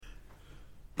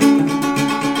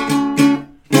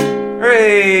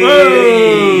Hey!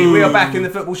 Whoa! We are back in the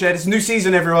football shed. It's a new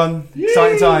season, everyone. Yay!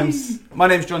 Exciting times. My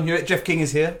name's John Hewitt. Jeff King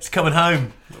is here. It's coming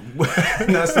home.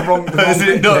 That's the wrong Is it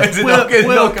bit. not? Is it not good?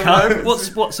 World Not Cup. coming home?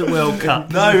 What's a World Cup?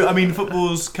 No, I mean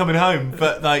football's coming home,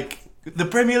 but like the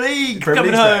Premier League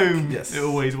Premier coming League's back, home. yes. It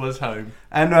always was home.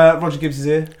 And Roger Gibbs is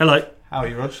here. Hello. How are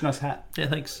you, Roger? Nice hat. Yeah,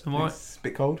 thanks. I'm alright. It's a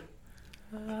bit cold.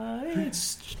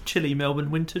 It's chilly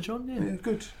Melbourne winter, John. Yeah. Yeah,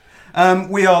 good.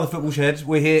 We are the Football Shed.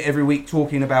 We're here every week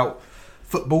talking about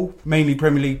football, mainly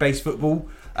Premier League based football.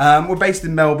 We're based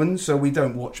in Melbourne, so we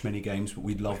don't watch many games, but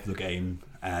we love the game,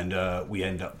 and we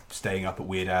end up staying up at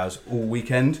weird hours all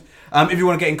weekend. If you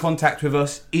want to get in contact with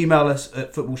us, email us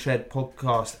at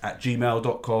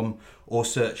footballshedpodcast@gmail.com or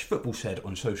search Football Shed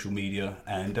on social media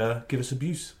and give us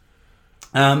abuse.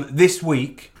 This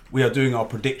week, we are doing our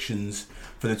predictions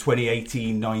for the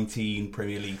 2018-19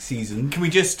 Premier League season. Can we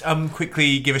just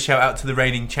quickly give a shout out to the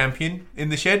reigning champion in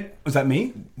the shed? Was that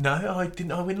me? No, I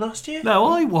didn't. I win last year. No,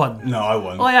 I won. No, I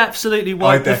won. I absolutely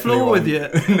wiped the definitely floor won. with you.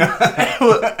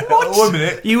 What? 1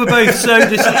 minute. You were both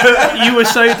you were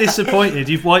so disappointed.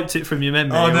 You've wiped it from your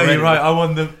memory. Oh no, already. you're right. I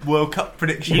won the World Cup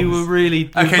predictions. You were really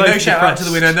Okay, both no shout out to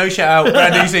the depressed. winner. No shout out.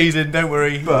 Brand new season. Don't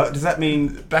worry. But does that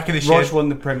mean Back in the Rog shed. won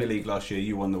the Premier League last year,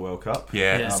 you won the World Cup?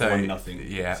 Yeah. Yeah. I've So won nothing.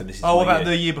 Yeah. So this is oh, what my about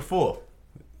year. the year before?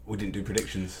 We didn't do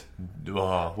predictions.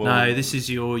 Oh, well, No, this is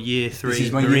your year 3. This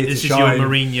is my year to This is shine. your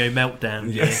Mourinho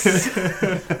meltdown. Yes.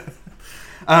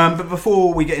 But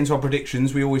before we get into our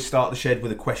predictions, we always start the shed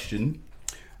with a question.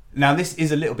 Now, this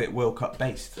is a little bit World Cup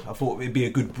based. I thought it'd be a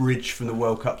good bridge from the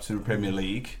World Cup to the Premier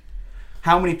League.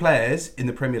 How many players in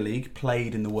the Premier League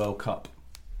played in the World Cup?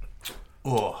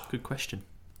 Oh, Good question.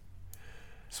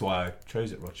 That's why I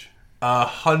chose it, Rog.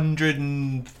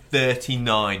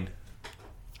 139.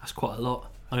 That's quite a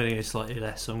lot. I'm going to go slightly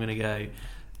less. So I'm going to go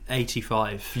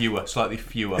 85 Fewer, slightly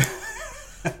fewer.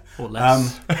 or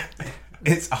less.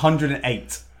 It's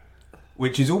 108,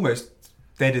 which is almost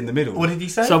dead in the middle. What did you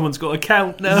say? Someone's got to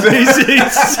count now. I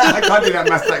can't do that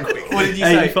maths that quick. What did you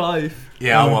say? 85.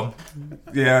 Yeah, I won.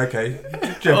 Yeah, okay.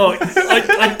 Jeff. Oh,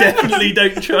 I definitely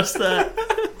don't trust that.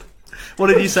 What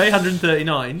did you say?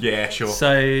 139? Yeah, sure.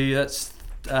 So that's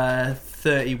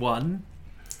 31.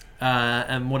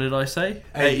 And what did I say?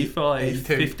 85. 82.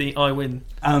 50. I win.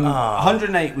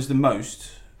 108 was the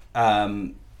most.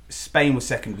 Spain was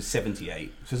second with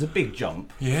 78. So it's a big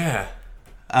jump. Yeah.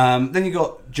 Then you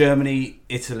got Germany,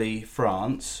 Italy,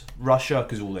 France, Russia,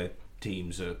 because all their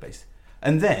teams are based.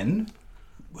 And then,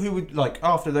 who would, like,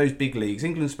 after those big leagues,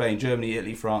 England, Spain, Germany,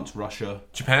 Italy, France, Russia,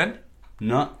 Japan?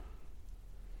 no,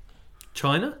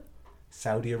 China?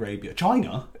 Saudi Arabia.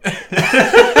 China?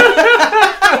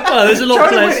 Oh, there's a lot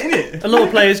China of went players. in it. A lot of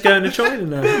players going to China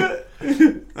now.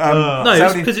 No, it's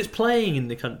Saudi- because it's playing in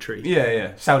the country.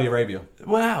 Yeah. Saudi Arabia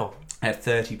Wow. had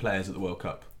 30 players at the World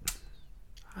Cup.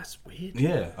 That's weird.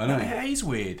 Yeah, I know. That is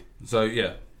weird. So,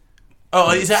 yeah.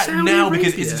 Oh, is that Saudi now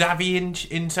because Arabia? is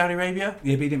Xavi in Saudi Arabia?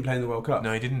 Yeah, but he didn't play in the World Cup.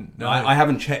 No, he didn't. No. I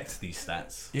haven't checked these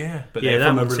stats. Yeah. But Yeah, they're that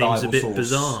from a one reliable seems a bit source.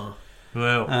 bizarre.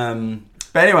 Well,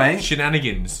 But anyway,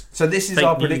 shenanigans. so this is Fake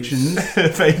our news. predictions.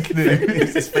 Fake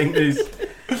news. It's fake news.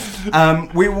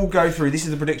 We will go through. This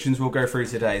is the predictions we'll go through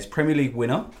today. It's Premier League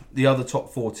winner, the other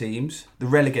top 4 teams, the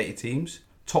relegated teams,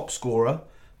 top scorer,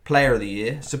 player of the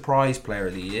year, surprise player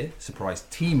of the year, surprise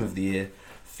team of the year,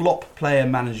 flop player,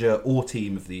 manager, or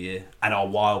team of the year, and our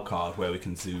wild card where we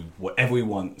can do whatever we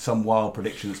want. Some wild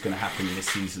prediction that's going to happen this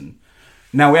season.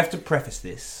 Now we have to preface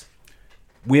this.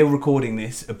 We're recording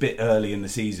this a bit early in the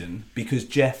season because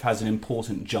Jeff has an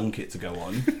important junket to go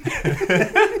on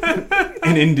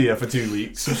in India for 2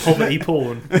 weeks. Poverty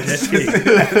porn. Yes, So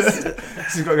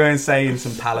he's got to go and stay in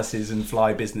some palaces and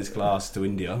fly business class to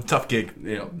India. Tough gig.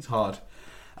 Yeah, it's hard.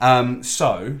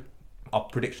 So our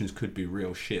predictions could be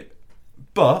real shit,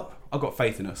 but I've got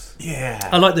faith in us. I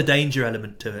Yeah. like the danger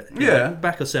element to it. Yeah.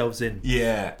 Back ourselves in.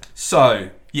 Yeah. So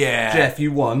Yeah. Jeff,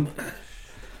 you won.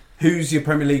 Who's your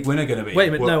Premier League winner going to be? Wait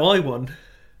a minute, no, I won.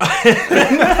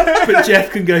 But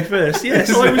Jeff can go first.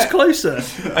 Yes, I was closer.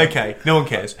 Okay. No one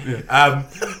cares.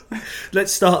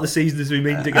 Let's start the season as we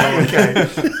mean to go. Okay.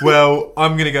 Well,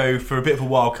 I'm going to go for a bit of a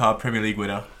wild card Premier League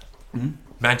winner.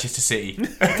 Manchester City.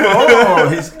 Oh,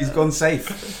 he's gone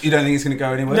safe. You don't think it's going to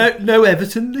go anywhere? No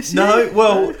Everton this year? No,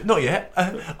 well, not yet.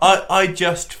 I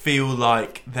just feel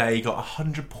like they got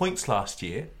 100 points last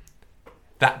year.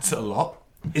 That's a lot.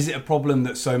 Is it a problem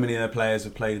that so many of their players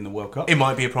have played in the World Cup? It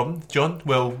might be a problem, John.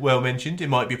 Well mentioned. It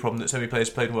might be a problem that so many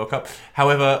players played in the World Cup.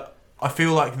 However, I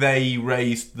feel like they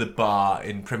raised the bar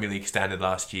in Premier League standard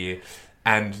last year,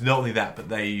 and not only that, but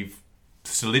they've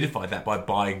solidified that by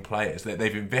buying players.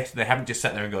 They've invested. They haven't just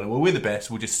sat there and gone, "Well, we're the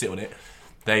best. We'll just sit on it."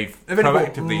 They've They've only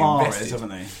bought proactively Mahrez, invested. haven't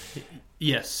they?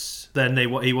 Yes. Then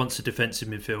he wants a defensive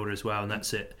midfielder as well, and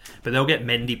that's it. But they'll get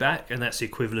Mendy back, and that's the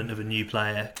equivalent of a new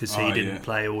player because he didn't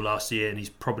play all last year, and he's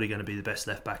probably going to be the best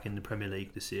left back in the Premier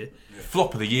League this year.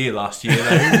 Flop of the year last year, though.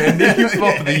 Mendy.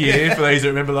 Flop of the year for those that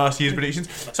remember last year's predictions.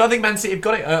 So I think Man City have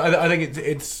got it. I think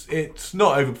it's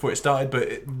not over before it started, but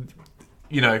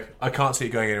I can't see it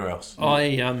going anywhere else.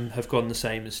 I have gone the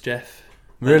same as Jeff.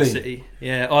 Really? Man City.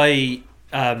 Yeah, I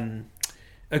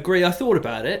agree. I thought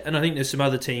about it, and I think there's some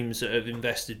other teams that have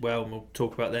invested well, and we'll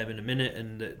talk about them in a minute.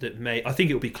 And that may, I think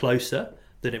it will be closer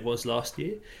than it was last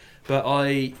year. But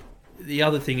the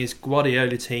other thing is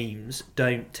Guardiola teams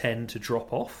don't tend to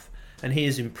drop off, and he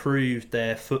has improved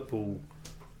their football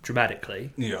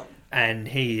dramatically. Yeah. And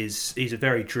he's a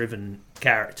very driven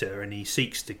character, and he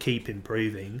seeks to keep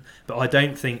improving. But I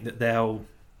don't think that they'll.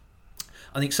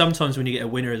 I think sometimes when you get a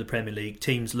winner of the Premier League,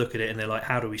 teams look at it and they're like,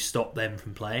 how do we stop them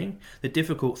from playing? The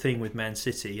difficult thing with Man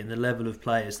City and the level of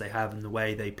players they have and the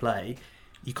way they play,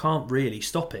 you can't really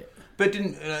stop it. But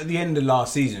didn't at the end of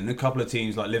last season, a couple of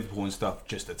teams like Liverpool and stuff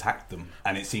just attacked them,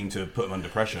 and it seemed to have put them under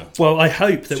pressure. Well, I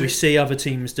hope that we see other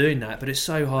teams doing that, but it's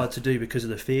so hard to do because of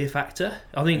the fear factor.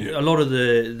 I think a lot of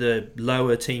the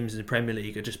lower teams in the Premier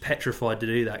League are just petrified to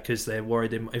do that because they're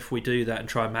worried if we do that and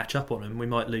try and match up on them, we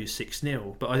might lose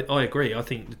 6-0. But I agree. I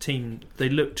think they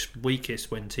looked weakest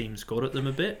when teams got at them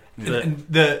a bit. But And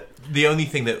the only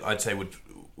thing that I'd say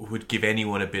would give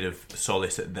anyone a bit of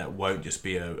solace that won't just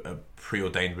be a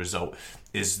preordained result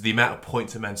is the amount of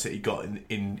points that Man City got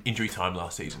in injury time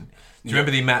last season. Do you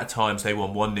remember the amount of times they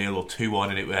won 1-0 or 2-1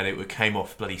 and it came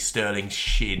off bloody Sterling's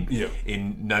shin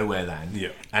in nowhere land? Yeah.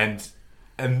 And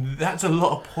that's a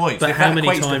lot of points. But if how that many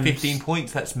equates times, to 15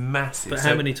 points, that's massive. But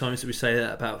how many times did we say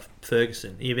that about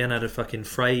Ferguson? He even had a fucking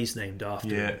phrase named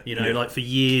after him. Like for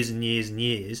years and years and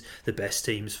years, the best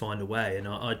teams find a way, and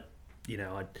I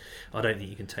don't think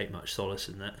you can take much solace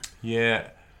in that. Yeah.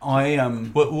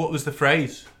 What was the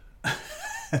phrase?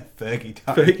 Fergie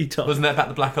time. Fergie time. Wasn't that about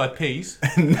the Black Eyed Peas?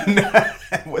 No,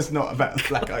 it was not about the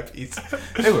Black Eyed Peas.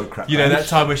 They were crap. That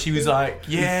time where she was like,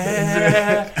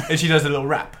 yeah, and she does a little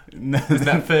rap. No. Isn't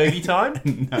that Fergie time?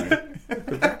 No.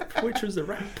 Which was the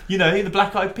rap? The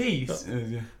Black Eyed Peas.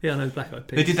 Yeah, I know the Black Eyed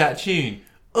Peas. They did that tune.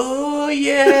 Oh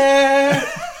yeah.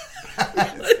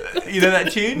 You know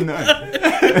that tune? No.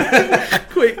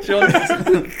 Quick, John.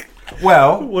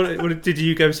 Well, what did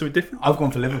you go for something different? I've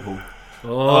gone for Liverpool.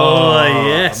 Oh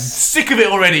yes. I'm sick of it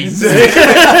already.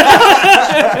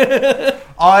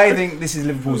 I think this is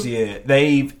Liverpool's year.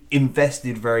 They've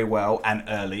invested very well and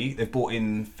early. They've brought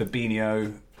in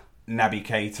Fabinho, Naby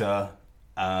Keita,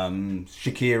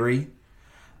 Shaqiri,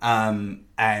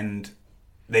 and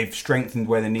they've strengthened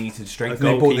where they need to strengthen.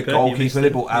 They bought the goalkeeper. They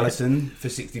bought Alisson for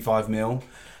 65 mil.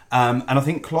 And I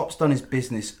think Klopp's done his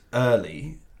business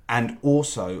early. And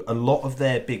also, a lot of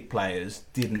their big players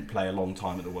didn't play a long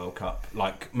time at the World Cup.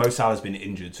 Like, Mo Salah's been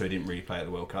injured, so he didn't really play at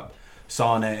the World Cup.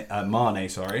 Mane,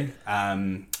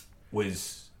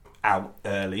 was out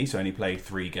early, so only played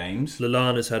 3 games.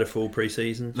 Lallana's had a full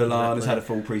pre-season.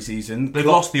 They've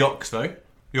lost the Ox, though.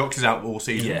 The Ox is out all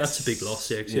season. Yes. That's a big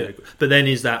loss, yeah. But then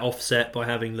is that offset by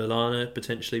having Lallana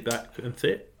potentially back and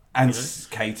fit? And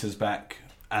Keita's back.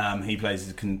 He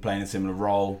can play in a similar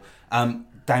role.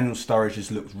 Daniel Sturridge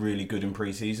has looked really good in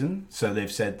pre-season, so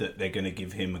they've said that they're going to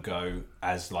give him a go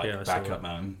as backup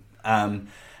man.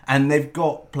 And they've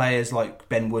got players like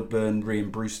Ben Woodburn,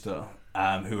 Ryan Brewster,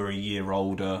 who are a year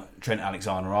older. Trent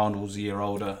Alexander-Arnold's a year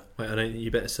older. Wait, I don't think you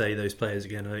better say those players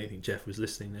again. I don't think Jeff was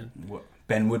listening then. What?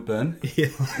 Ben Woodburn? Yeah.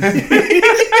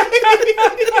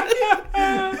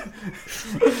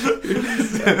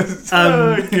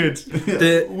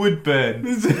 Good. Woodburn.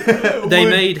 They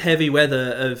made heavy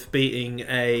weather of beating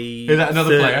a... Is that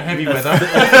another player? Heavy weather?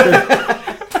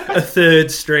 A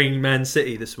third string Man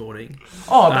City this morning.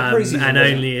 And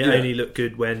only looked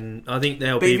good when... I think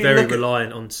they'll be very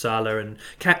reliant on Salah. And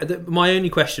my only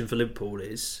question for Liverpool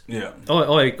is... Yeah.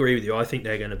 I agree with you. I think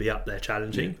they're going to be up there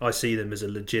challenging. I see them as a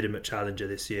legitimate challenger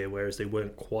this year, whereas they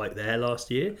weren't quite there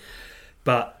last year.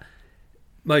 But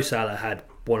Mo Salah had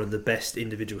one of the best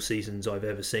individual seasons I've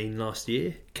ever seen last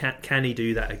year. Can he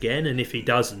do that again? And if he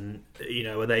doesn't,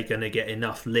 are they going to get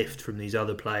enough lift from these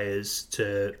other players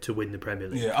to win the Premier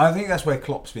League? Yeah, I think that's where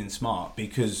Klopp's been smart,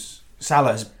 because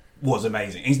Salah was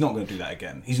amazing. He's not going to do that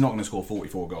again. He's not going to score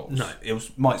 44 goals. No.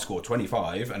 Might score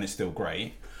 25 and it's still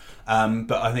great.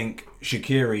 But I think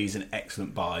Shaqiri is an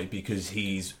excellent buy because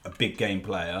he's a big game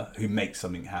player who makes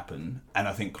something happen, and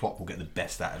I think Klopp will get the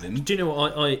best out of him. Do you know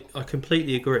what? I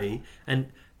completely agree.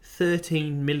 And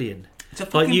 13 million. It's a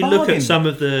Like fucking you look bargain. at some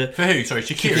of the For who? Sorry,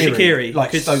 Shaqiri,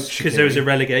 Like Stoke because there was a Shaqiri.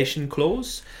 relegation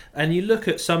clause, and you look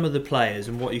at some of the players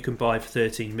and what you can buy for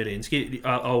 13 million.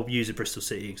 I'll use a Bristol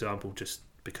City example just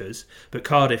because, but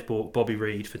Cardiff bought Bobby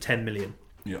Reed for 10 million.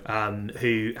 Yeah.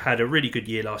 Who had a really good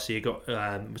year last year,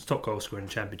 was top goal scorer in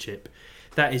the Championship.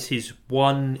 That is he's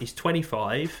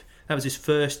 25. That was his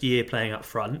first year playing up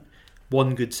front.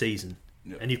 One good season.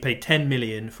 Yeah. And you've paid 10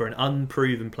 million for an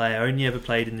unproven player, only ever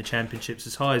played in the Championships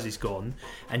as high as he's gone,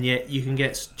 and yet you can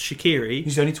get Shaqiri.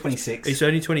 He's only 26. He's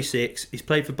only 26. He's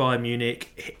played for Bayern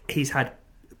Munich. He's had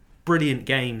brilliant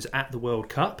games at the World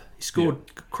Cup. He scored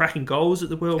cracking goals at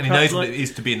the World And Cup. he knows what it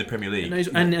is to be in the Premier League.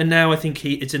 And now I think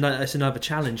it's another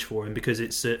challenge for him because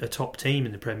it's a top team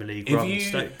in the Premier League If rather than you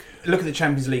Stoke. look at the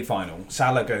Champions League final,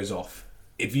 Salah goes off.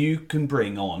 If you can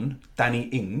bring on Danny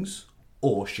Ings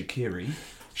or Shaqiri,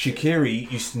 you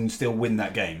can still win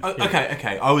that game.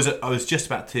 Okay. I was just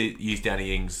about to use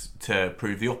Danny Ings to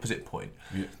prove the opposite point.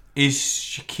 Yeah. Is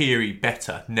Shaqiri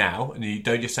better now? And you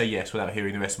don't just say yes without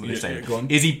hearing the rest of what they're saying. Go on.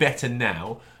 Is he better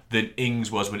now than Ings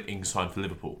was when Ings signed for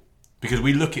Liverpool? Because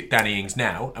we look at Danny Ings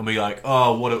now and we're like,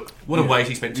 oh, what a waste.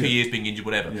 He spent 2 years being injured,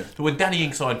 whatever. Yeah. But when Danny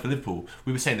Ings signed for Liverpool,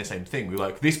 we were saying the same thing. We were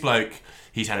like, this bloke,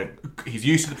 he's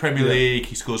used to the Premier League.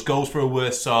 He scores goals for a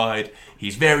worse side.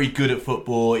 He's very good at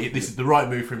football. This is the right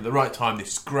move for him at the right time.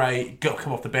 This is great. Got to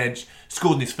come off the bench.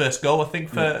 Scored in his first goal, I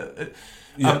think. But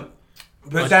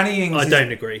Danny Ings, I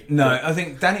don't agree. No, I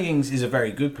think Danny Ings is a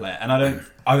very good player, and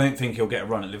I don't think he'll get a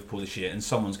run at Liverpool this year. And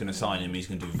someone's going to sign him. He's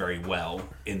going to do very well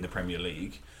in the Premier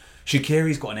League.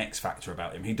 Shaqiri's got an X factor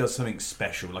about him. He does something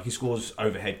special. Like he scores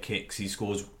overhead kicks. He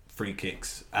scores free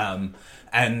kicks. And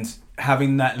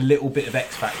having that little bit of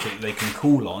X factor that they can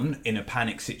call on in a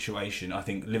panic situation, I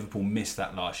think Liverpool missed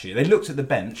that last year. They looked at the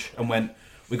bench and went,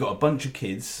 "We got a bunch of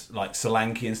kids like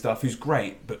Solanke and stuff, who's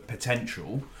great but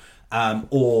potential."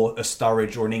 Or a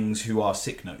Sturridge or an Ings who are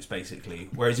sick notes, basically.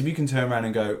 Whereas if you can turn around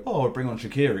and go, oh, bring on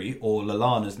Shaqiri, or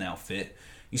Lallana's now fit,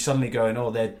 you're suddenly going,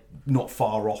 oh, they're not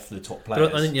far off the top players.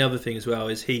 But I think the other thing as well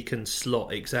is he can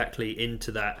slot exactly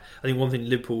into that. I think one thing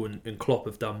Liverpool and Klopp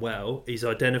have done well, he's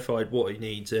identified what he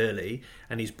needs early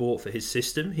and he's bought for his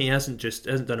system. He hasn't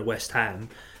done a West Ham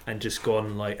and just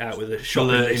gone like out with a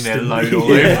shopping list their and- load all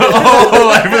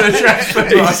over the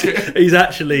transfer market. he's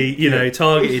actually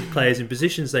targeted players in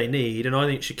positions they need, and I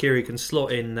think Shaqiri can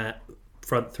slot in that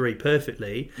front three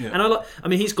perfectly. Yeah. And I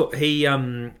mean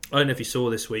I don't know if you saw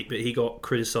this week, but he got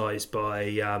criticised by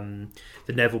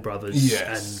the Neville brothers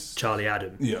and Charlie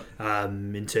Adam. Yeah.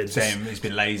 In terms Same, he's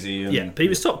been lazy. And, but he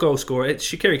was top goal scorer.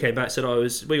 Shaqiri came back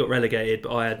and said we got relegated,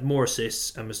 but I had more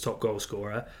assists and was top goal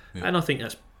scorer. Yeah. And I think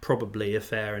that's probably a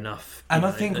fair enough. And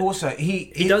I think also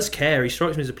he does care. He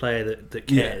strikes me as a player that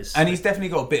cares. And he's definitely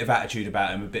got a bit of attitude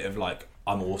about him, a bit of like,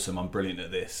 I'm awesome, I'm brilliant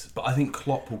at this. But I think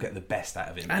Klopp will get the best out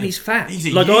of him. And he's fat. He's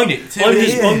a like unit too.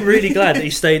 I'm really glad that he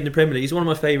stayed in the Premier League. He's one of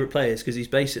my favourite players because he's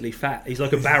basically fat. He's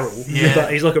like a barrel. Yeah.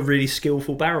 He's like a really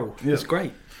skillful barrel. Yeah. It's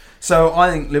great. So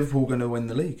I think Liverpool are going to win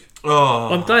the league.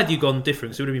 Oh. I'm glad you've gone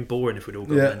different because it would have been boring if we'd all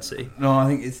gone Man City. No, I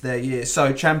think it's their year.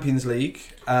 So Champions League,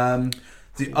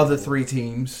 the other three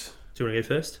teams. Do you want to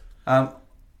go first?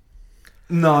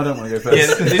 No, I don't want to go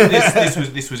first. Yeah,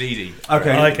 this was easy.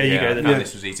 Okay, you Yeah, go then. no,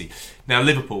 this was easy. Now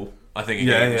Liverpool, I think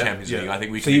again, Champions League. I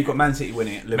think we. So you've got Man City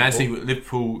winning it. Liverpool. Man City,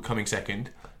 Liverpool coming second,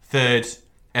 third,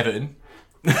 Everton.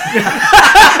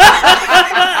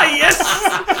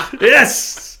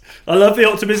 Yes! I love the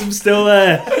optimism still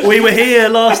there. We were here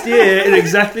last year in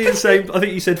exactly the same. I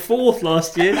think you said fourth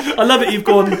last year. I love it. You've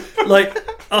gone like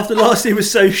after last year was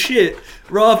so shit.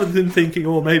 Rather than thinking,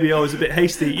 oh, maybe I was a bit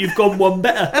hasty, you've gone one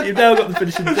better. You've now got them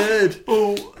finishing third.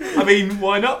 Oh, I mean,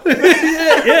 why not?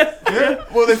 Yeah.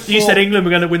 Well, You said England were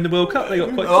going to win the World Cup. They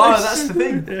got quite close. Oh, that's the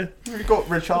thing. Yeah. We've got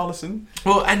Richarlison.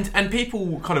 Well, and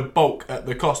people kind of balk at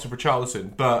the cost of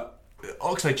Richarlison, but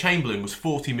Oxlade-Chamberlain was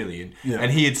 40 million,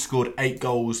 and he had scored 8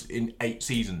 goals in 8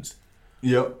 seasons.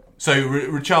 Yep. So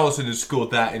Richarlison has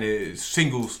scored that in a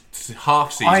single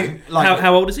half season.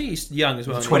 How old is he? He's young as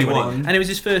well. 21. And it was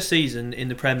his first season in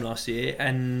the Prem last year.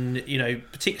 And,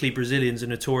 particularly Brazilians are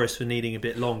notorious for needing a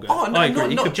bit longer. Oh, no, I agree.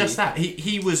 He not could just be. that.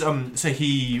 He was so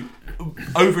he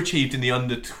overachieved in the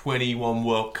under-21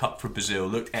 World Cup for Brazil.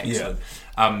 Looked excellent.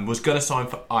 Was going to sign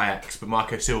for Ajax, but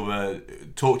Marco Silva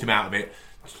talked him out of it.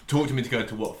 Talked him into going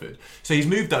to Watford. So he's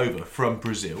moved over from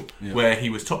Brazil, where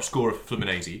he was top scorer for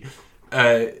Fluminense.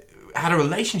 Had a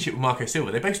relationship with Marco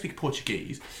Silva. They both speak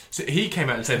Portuguese. So he came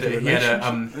out and said that he had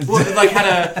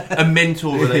a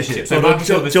mentor relationship. So Marco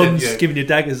Silva John's said, giving you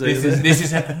daggers over there. this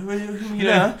is like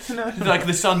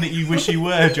the son that you wish you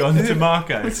were, John, to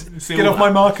Marco. Get off my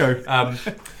Marco. And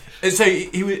so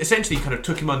he essentially kind of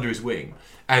took him under his wing.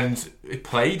 And it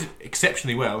played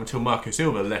exceptionally well until Marco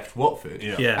Silva left Watford.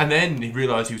 Yeah. And then he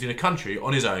realised he was in a country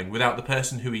on his own without the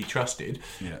person who he trusted.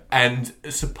 Yeah. And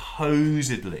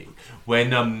supposedly, when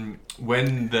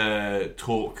the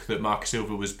talk that Marco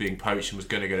Silva was being poached and was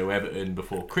going to go to Everton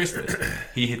before Christmas,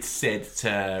 he had said to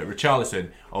Richarlison,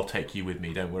 "I'll take you with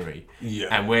me, don't worry." Yeah.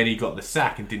 And when he got the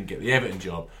sack and didn't get the Everton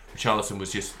job, Richarlison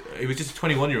was just a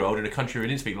 21-year-old in a country where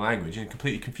he didn't speak the language and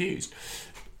completely confused.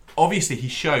 Obviously, he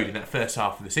showed in that first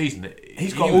half of the season that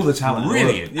He's got all the talent in the world.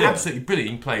 Brilliant, Yeah. absolutely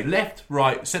brilliant. He played left,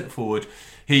 right, centre forward.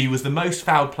 He was the most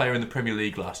fouled player in the Premier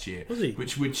League last year. Was he?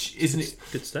 Which isn't it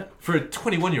Good stat. for a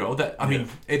 21-year-old? That I mean,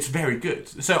 it's very good.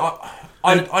 So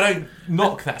I don't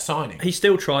knock that signing. He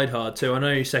still tried hard too. I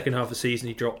know second half of the season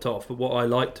he dropped off, but what I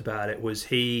liked about it was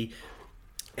he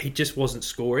just wasn't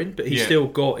scoring, but he still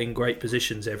got in great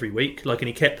positions every week. Like, and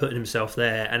he kept putting himself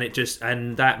there,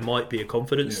 and that might be a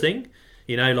confidence thing.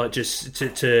 You know, like just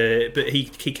but he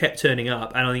kept turning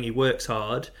up, and I think he works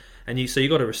hard, and you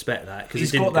got to respect that because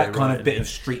he's got that kind of bit of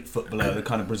street footballer, the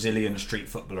kind of Brazilian street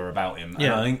footballer about him.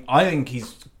 Yeah. And I think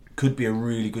he's could be a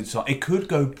really good sign. It could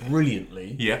go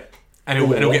brilliantly. Yeah. And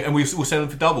we'll sell him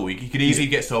for double. He could easily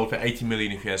get sold for 80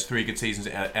 million if he has 3 good seasons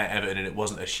at Everton and it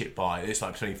wasn't a shit buy. It's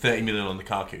like spending 30 million on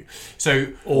Lukaku.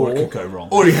 So, Or it could go wrong.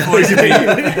 Or it could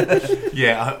be.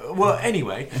 Yeah. Well,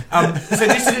 anyway. So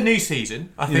this is a new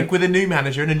season. I think with a new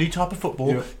manager and a new type of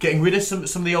football, getting rid of some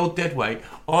of the old dead weight.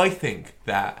 I think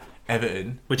that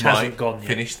Everton which might hasn't gone yet.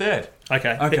 finish third.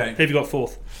 Okay. Who have you got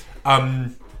fourth?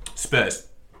 Spurs.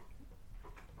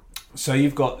 So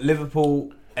you've got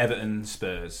Liverpool, Everton,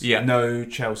 Spurs. Yeah. No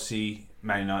Chelsea,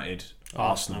 Man United,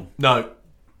 Arsenal. No,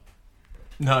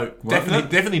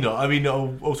 definitely not. I mean,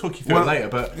 I'll talk you through it later,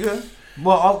 but Yeah.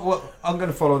 Well, I'm going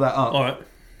to follow that up. All right.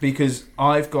 Because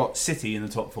I've got City in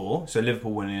the top 4, so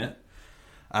Liverpool winning it.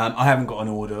 I haven't got an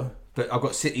order, but I've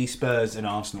got City, Spurs, and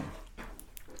Arsenal.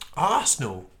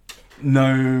 Arsenal.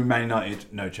 No Man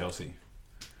United, no Chelsea.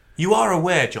 You are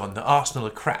aware, John, that Arsenal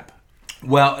are crap.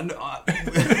 Well, Do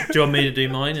you want me to do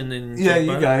mine and then? yeah, talk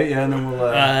you about go. it? Yeah, and then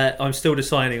we'll. I'm still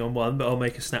deciding on one, but I'll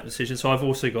make a snap decision. So I've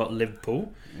also got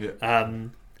Liverpool. Yeah.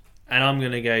 And I'm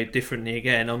going to go differently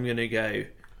again. I'm going to go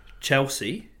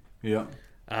Chelsea. Yeah.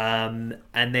 And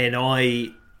then I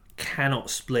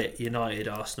cannot split United,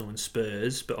 Arsenal, and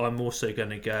Spurs, but I'm also going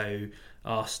to go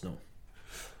Arsenal.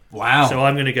 Wow. So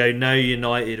I'm going to go no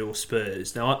United or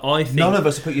Spurs. Now I think None of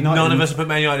us have put United. None of us have put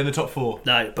Man United in the top 4.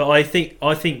 no, but I think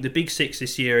the big 6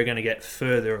 this year are going to get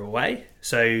further away.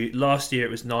 So last year it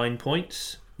was 9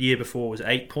 points. The year before was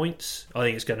 8 points. I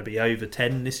think it's going to be over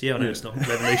 10 this year. I know it's not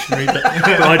revolutionary, but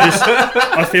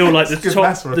I feel like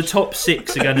the top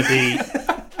 6 are going to be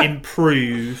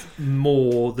improve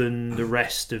more than the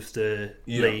rest of the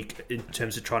league in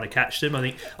terms of trying to catch them. I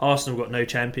think Arsenal got no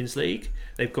Champions League.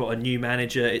 They've got a new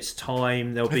manager. It's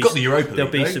time. They've got the Europa League,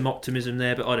 There'll be though. some optimism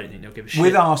there, but I don't think they'll give a shit.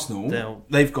 With Arsenal,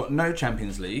 they've got no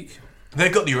Champions League.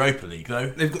 They've got the Europa League, though.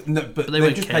 They've got no, but they they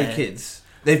won't just care. play kids.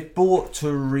 They've bought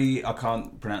I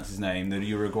can't pronounce his name, the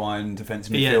Uruguayan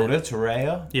defensive Yeah.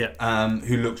 midfielder, Torreira,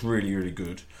 who looks really, really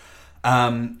good.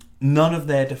 None of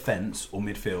their defence or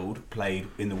midfield played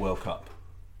in the World Cup.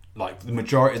 Like, the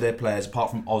majority of their players,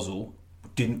 apart from Ozil,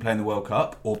 didn't play in the World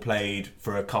Cup or played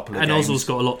for a couple of games. And Ozil's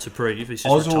got a lot to prove. He's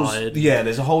just retired. Yeah,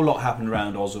 there's a whole lot happened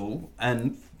around Ozil,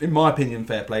 and in my opinion,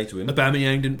 fair play to him.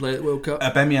 Aubameyang didn't play at the World Cup.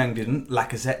 Aubameyang didn't,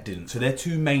 Lacazette didn't. So their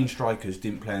 2 main strikers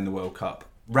didn't play in the World Cup.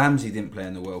 Ramsey didn't play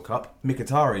in the World Cup.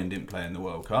 Mkhitaryan didn't play in the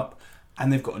World Cup.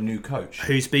 And they've got a new coach.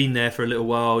 Who's been there for a little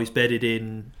while. He's bedded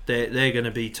in. They're going to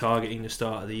be targeting the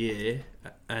start of the year.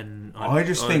 And I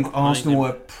think Arsenal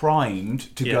are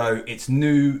primed to go, it's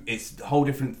new, it's a whole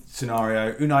different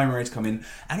scenario. Unai Emery's come in,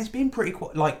 and it's been pretty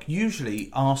quiet. Like, usually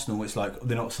Arsenal, it's like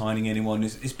they're not signing anyone.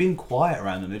 It's been quiet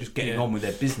around them. They're just getting on with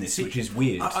their business, which is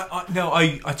weird.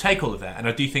 I take all of that, and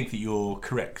I do think that you're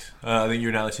correct. I think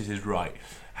your analysis is right.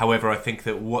 However, I think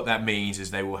that what that means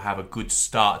is they will have a good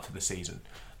start to the season.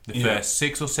 The first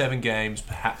 6 or 7 games,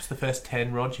 perhaps the first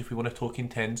 10, Rog, if we want to talk in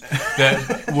tens,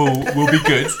 that will be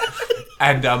good.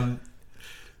 And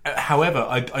however,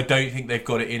 I don't think they've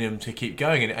got it in them to keep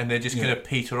going, and they're just going to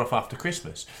peter off after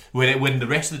Christmas when the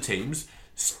rest of the teams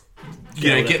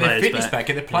get their fitness back,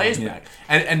 get their players back.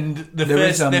 And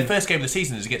their first game of the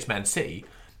season is against Man City,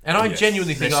 and I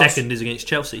genuinely think their second is against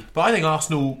Chelsea. But I think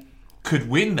Arsenal could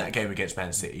win that game against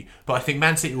Man City, but I think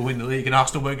Man City will win the league and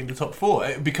Arsenal won't get in the top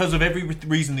 4 because of every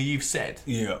reason that you've said.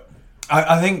 Yeah.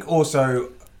 I think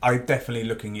also, I'm definitely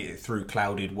looking at it through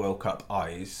clouded World Cup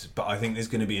eyes, but I think there's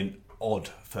going to be an odd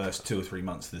first 2 or 3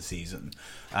 months of the season.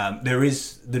 There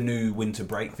is the new winter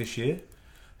break this year,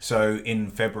 So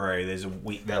in February, there's a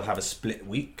week. They'll have a split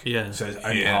week. Yeah. So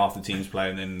only half the teams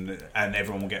play, and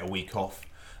everyone will get a week off,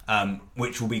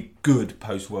 which will be good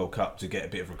post World Cup to get a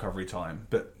bit of recovery time.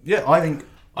 But yeah, I think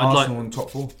Arsenal in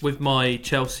top 4. With my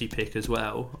Chelsea pick as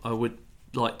well, I would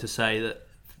like to say that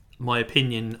my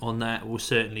opinion on that will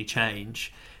certainly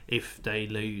change if they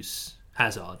lose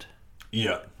Hazard.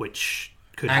 Yeah. Which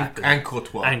could happen. And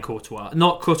Courtois. And Courtois.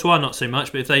 Courtois, not so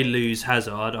much, but if they lose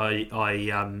Hazard,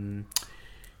 I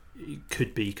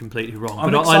could be completely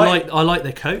wrong. I like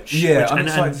their coach. Yeah, I'm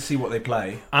excited to see what they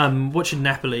play. Watching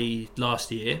Napoli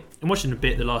last year, and watching a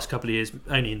bit the last couple of years,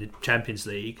 only in the Champions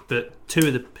League, but 2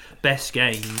 of the best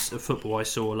games of football I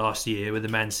saw last year were the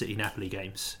Man City-Napoli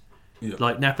games. Yeah.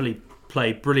 Like, Napoli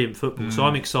play brilliant football, so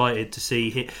I'm excited to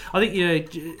see. I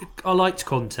think I liked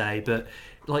Conte, but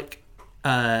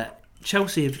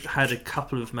Chelsea have had a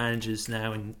couple of managers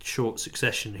now in short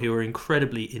succession who are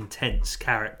incredibly intense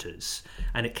characters,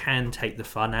 and it can take the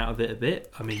fun out of it a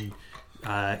bit. I mean,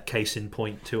 case in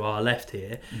point to our left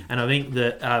here, and I think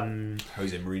that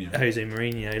Jose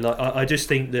Mourinho. I just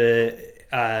think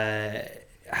that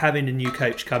having a new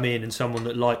coach come in and someone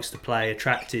that likes to play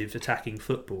attractive, attacking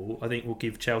football, I think will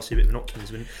give Chelsea a bit of an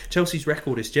optimism. And Chelsea's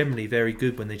record is generally very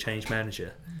good when they change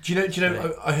manager. Do you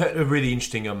know? I heard a really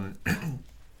interesting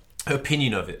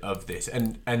opinion of this,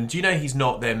 and do you know he's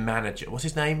not their manager? What's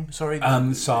his name? Sorry,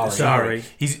 Sarri.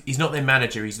 He's not their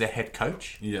manager. He's their head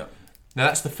coach. Yeah. Now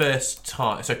that's the first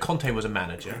time. So Conte was a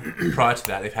manager. Prior to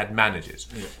that, they've had managers.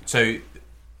 Yeah. So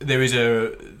there is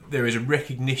a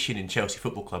recognition in Chelsea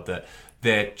Football Club that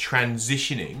their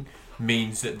transitioning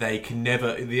means that they can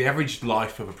never. The average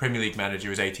life of a Premier League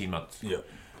manager is 18 months. Yeah.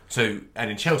 So,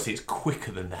 and in Chelsea, it's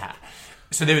quicker than that.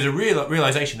 So there was a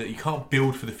realisation that you can't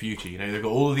build for the future. You know, they've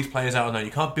got all of these players out now.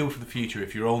 You can't build for the future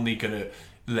if you're only going to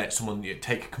let someone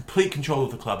take complete control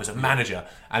of the club as a manager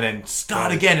and then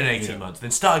start again in 18 months,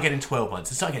 then start again in 12 months,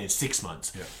 then start again in 6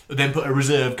 months, then put a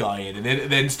reserve guy in, and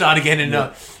then start again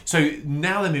in... So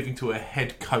now they're moving to a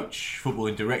head coach,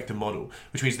 footballing director model,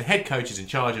 which means the head coach is in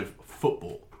charge of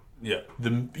football. Yeah.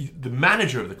 The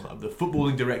manager of the club, the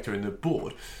footballing director and the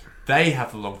board... They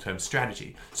have the long-term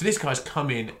strategy. So this guy's come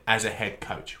in as a head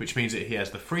coach, which means that he has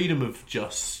the freedom of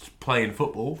just playing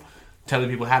football,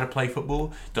 telling people how to play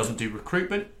football, doesn't do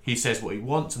recruitment. He says what he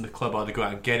wants and the club either go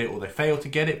out and get it or they fail to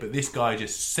get it, but this guy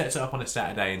just sets it up on a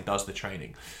Saturday and does the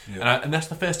training. Yeah. And that's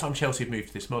the first time Chelsea have moved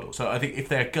to this model. So I think if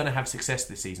they're going to have success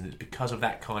this season, it's because of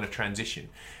that kind of transition.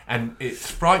 And it's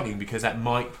frightening because that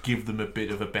might give them a bit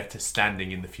of a better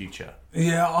standing in the future.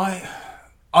 Yeah,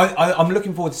 I'm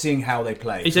looking forward to seeing how they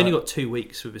play. He's only got 2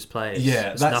 weeks with his players.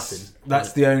 Yeah,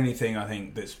 that's the only thing I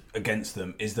think that's against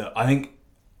them is that I think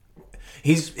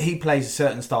he plays a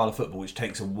certain style of football which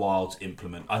takes a while to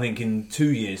implement. I think in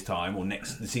 2 years' time or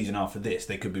the season after this,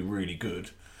 they could be really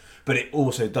good. But it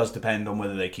also does depend on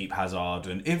whether they keep Hazard,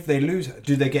 and if they lose,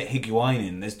 do they get Higuain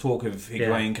in? There's talk of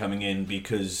Higuain coming in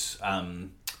because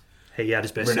he had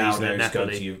his best season at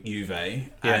Napoli. To Juve,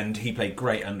 and he played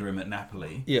great under him at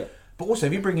Napoli. Yeah. But also,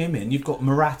 if you bring him in, you've got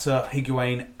Morata,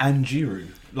 Higuain, and Giroud.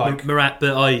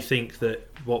 But I think that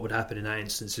what would happen in that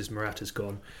instance is Morata's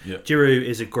gone. Yeah. Giroud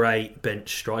is a great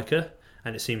bench striker,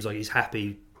 and it seems like he's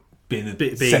happy being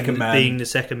the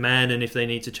second man, and if they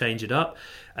need to change it up.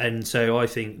 And so I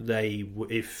think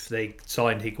if they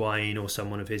signed Higuain or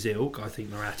someone of his ilk, I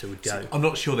think Morata would go. I'm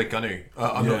not sure they're going to.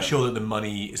 I'm not sure that the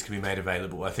money is going to be made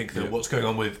available. I think that what's going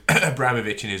on with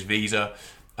Abramovich and his visa...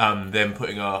 them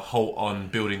putting a halt on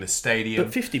building the stadium.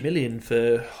 But 50 million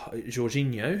for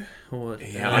Jorginho.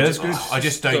 I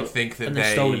just don't think that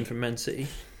they stole him from Man City.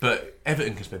 But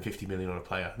Everton can spend 50 million on a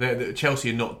player. Chelsea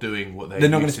are not doing what they're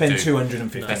not going to spend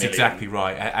 250 million. That's exactly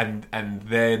right. And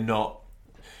they're not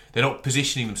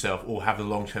positioning themselves or have the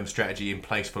long-term strategy in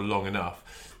place for long enough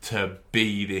to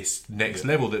be this next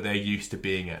level that they're used to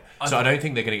being at. So I don't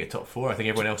think they're going to get top 4. I think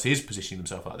everyone else is positioning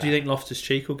themselves like that. Do you think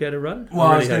Loftus-Cheek will get a run? Well,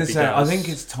 I was going to say, I think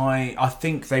it's time. I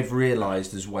think they've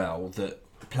realised as well that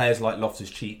players like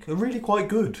Loftus-Cheek are really quite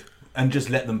good, and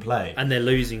just let them play. And they're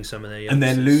losing some of their youngsters. And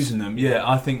they're losing them. Yeah,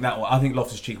 I think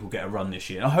Loftus-Cheek will get a run this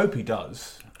year. I hope he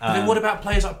does. But then what about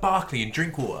players like Barkley and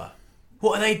Drinkwater?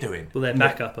 What are they doing? Well, they're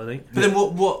backup, I think. But then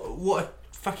what a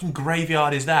fucking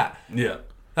graveyard is that? Yeah.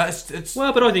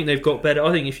 Well, but I think they've got better.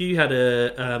 I think if you had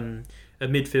a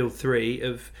midfield 3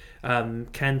 of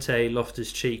Kante,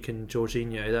 Loftus-Cheek and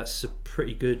Jorginho, that's a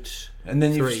pretty good And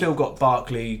then you've 3. still got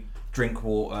Barkley,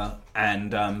 Drinkwater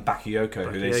and Bakayoko,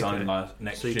 who they signed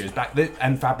next year,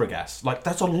 and Fabregas. Like,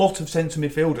 that's a lot of centre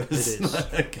midfielders.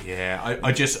 It is. Yeah,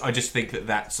 I just think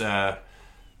that's a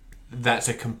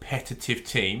competitive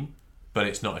team but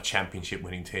it's not a championship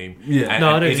winning team. Yeah. And, No,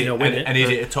 I and don't is think it, they'll win and, it, and is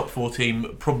but- it a top 4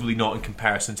 team? Probably not in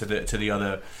comparison to the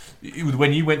other.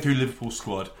 When you went through Liverpool's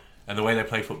squad and the way they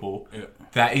play football,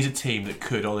 that is a team that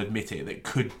could, I'll admit it, that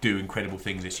could do incredible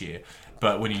things this year.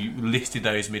 But when you listed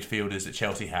those midfielders that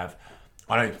Chelsea have,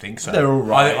 I don't think so. They're all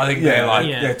right. I think Yeah, they're like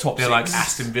yeah. they're top they're 6. like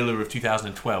Aston Villa of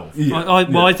 2012. Yeah.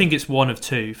 I think it's one of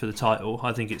two for the title.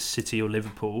 I think it's City or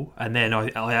Liverpool, and then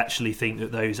I actually think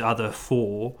that those other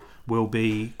 4 will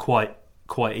be quite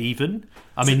even.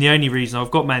 I mean, the only reason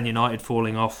I've got Man United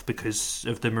falling off because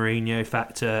of the Mourinho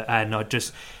factor, and I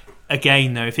just,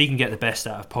 again though, if he can get the best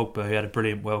out of Pogba, who had a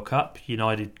brilliant World Cup,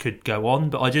 United could go on.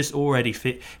 But I just already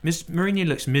Mourinho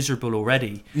looks miserable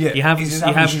already. Yeah, you haven't he's just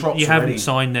having strops you haven't already.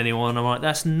 signed anyone. I'm like,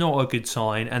 that's not a good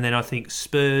sign. And then I think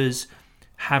Spurs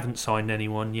haven't signed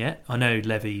anyone yet. I know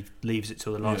Levy leaves it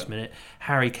till the last minute.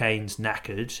 Harry Kane's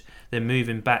knackered. They're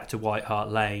moving back to White Hart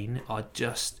Lane. I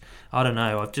don't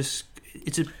know.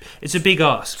 It's a big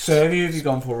ask. So who have you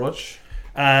gone for, Rog?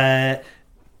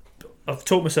 I've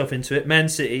talked myself into it. Man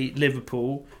City,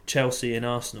 Liverpool, Chelsea, and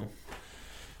Arsenal.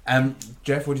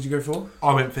 Jeff, what did you go for?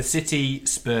 I went for City,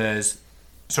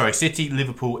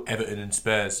 Liverpool, Everton, and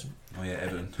Spurs. Oh yeah,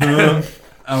 Everton.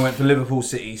 I went for Liverpool,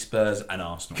 City, Spurs, and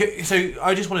Arsenal. Okay, so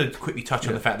I just wanted to quickly touch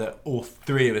on the fact that all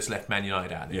 3 of us left Man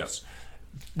United out of this.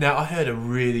 Now I heard a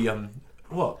really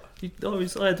what? I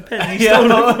had the pen. You Yeah, stole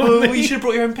it from well, me. you should have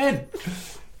brought your own pen.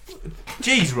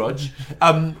 Jeez, Rog.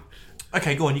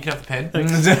 Okay, go on. You can have the pen. No,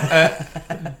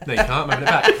 you can't. I'm having it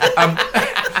back.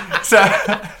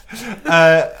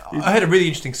 I heard a really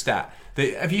interesting stat.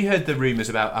 Have you heard the rumours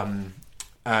about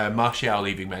Martial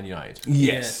leaving Man United?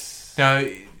 Yes. Now,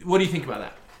 what do you think about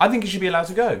that? I think he should be allowed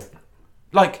to go.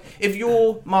 Like, if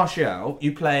you're Martial,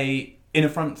 you play in a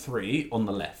front 3 on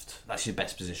the left. That's your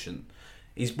best position.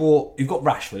 You've got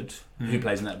Rashford, who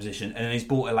plays in that position, and then he's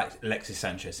brought Alexis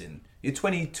Sanchez in. You're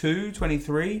 22,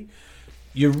 23.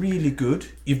 You're really good.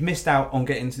 You've missed out on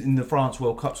getting in the France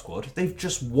World Cup squad. They've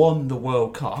just won the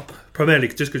World Cup. Primarily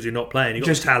just because you're not playing. You've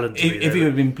got talent. If he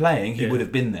had been playing, he would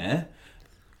have been there.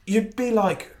 You'd be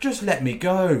like, just let me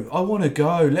go. I want to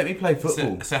go. Let me play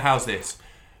football. So how's this?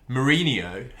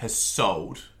 Mourinho has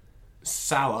sold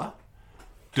Salah,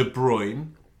 De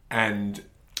Bruyne, and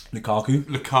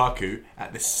Lukaku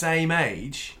at the same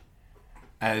age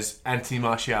as Anthony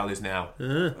Martial is now.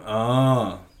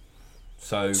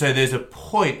 So there's a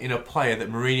point in a player that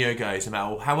Mourinho goes, no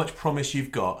matter how much promise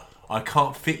you've got, I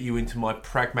can't fit you into my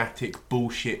pragmatic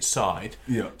bullshit side.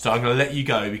 Yeah. So I'm going to let you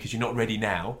go because you're not ready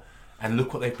now. And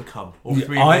look what they've become. All Yeah,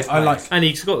 3 of those players. And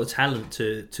he's got the talent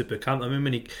to become. I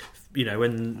mean,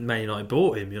 when Man United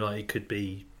bought him, you're like, it could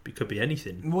be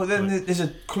anything. Well, then there's a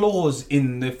clause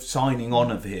in the signing on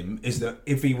of him is that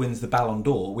if he wins the Ballon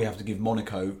d'Or, we have to give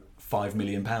Monaco £5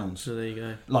 million. So there you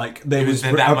go. Like there was Is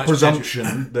there that a much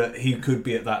presumption that he could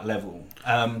be at that level.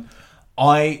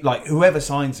 I like whoever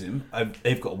signs him.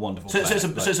 They've got a wonderful. So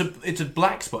player. it's a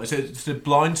black spot. It's a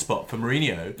blind spot for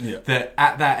Mourinho. Yeah. That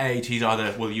at that age he's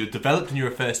either you're developed and you're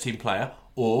a first team player,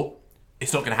 or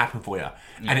it's not going to happen for you.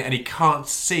 And he can't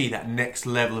see that next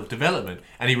level of development,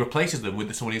 and he replaces them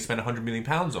with someone he spent £100 million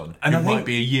on, And who I think- might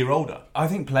be a year older. I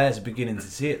think players are beginning to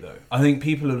see it though. I think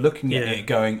people are looking at Yeah. it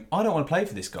going, I don't want to play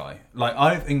for this guy. Like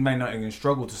I don't think Man United are going to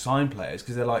struggle to sign players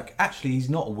because they're like, actually he's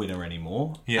not a winner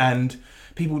anymore. Yeah. And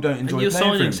people don't enjoy And your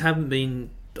playing for signings him. haven't been.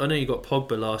 I know you got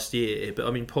Pogba last year, but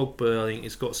I mean Pogba, I think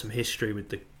has got some history with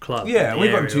the club. Yeah, in the we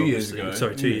got him area, 2 years obviously. ago.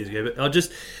 Sorry, 2 Yeah. years ago. But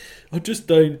I just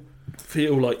don't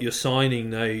feel like you're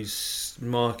signing those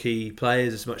marquee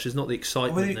players as much. There's not the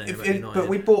excitement Well, there. About United. but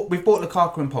we've bought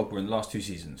Lukaku and Pogba in the last 2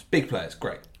 seasons. Big players,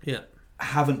 great. Yeah.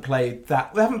 Haven't played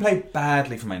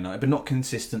badly for Man United, but not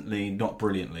consistently, not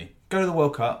brilliantly. Go to the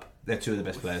World Cup, they're 2 of the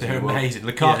best players They're in the world. amazing.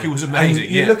 Lukaku Yeah. was amazing.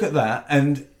 And you look at that,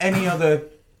 and any other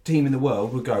team in the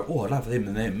world would go, "Oh, I'd love him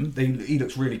and him. He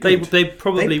looks really good." They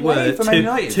probably They were played for Man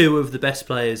United. two of the best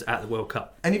players at the World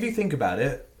Cup. And if you think about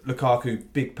it, Lukaku,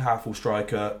 big, powerful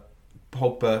striker.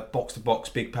 Pogba, box to box,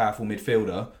 big, powerful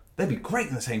midfielder. They'd be great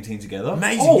in the same team together.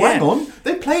 Amazing, Oh, yeah. hang on,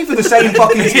 they play for the same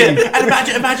fucking team. Yeah,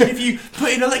 and imagine if you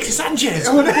put in Alexis Sanchez.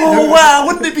 Oh wow,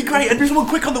 wouldn't it be great? And someone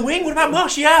quick on the wing. What about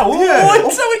Martial? Oh, Yeah.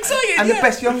 it's so exciting! And yeah. the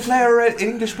best young player,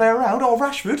 English player around,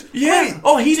 Rashford. Yeah. Great.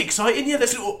 Oh, he's exciting. Yeah,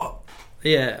 that's.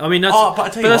 Yeah, I mean that's. But I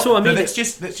tell you that's what I mean. Let's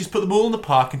just put them all in the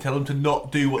park and tell them to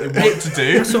not do what they want to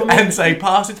do, That's what I mean. and say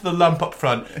pass it to the lump up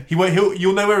front.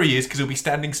 You'll know where he is because he'll be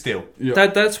standing still.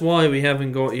 That's why we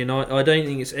haven't got United. I don't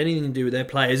think it's anything to do with their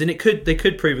players, and they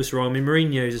could prove us wrong. I mean,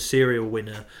 Mourinho's a serial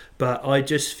winner, but I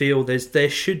just feel there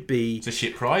should be It's a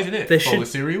shit prize, isn't it? There Bowl should- of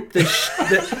cereal.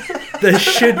 there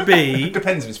should be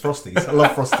Depends if it's Frosties. I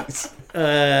love Frosties.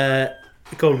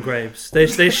 Golden Grapes. There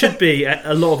should be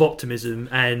a lot of optimism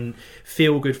and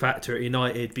feel-good factor at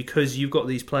United because you've got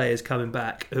these players coming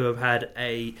back who have had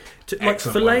like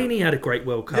Fellaini had a great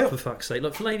World Cup for fuck's sake.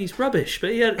 Like Fellaini's rubbish,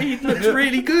 but he looks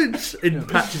really good in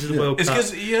patches of the World It's Cup.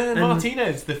 because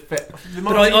Martinez, the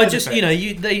But I just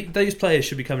those players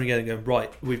should be coming together and going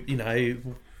right.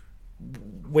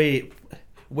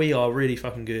 We are really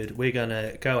fucking good. We're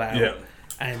gonna go out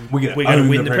and we're gonna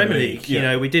win the Premier League. Yeah. You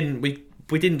know, we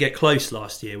didn't get close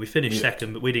last year. We finished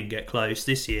second, but we didn't get close.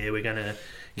 This year, we're going to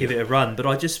give it a run. But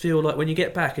I just feel like when you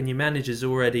get back and your manager's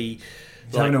already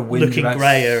looking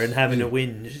grayer and having a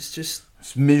win,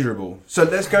 it's miserable. So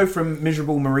let's go from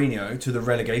miserable Mourinho to the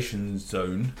relegation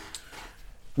zone.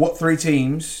 What 3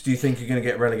 teams do you think are going to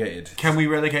get relegated? Can we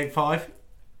relegate 5?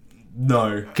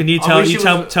 No. Can you tell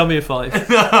me a 5?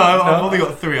 No, I've only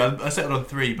got 3. I settled on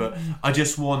 3, but I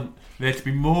just want there to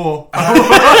be more.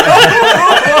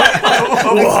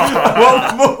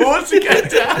 More to get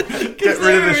down. Get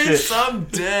rid of the shit. Some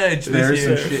dirge. There is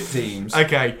some shit teams.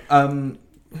 Okay. I'm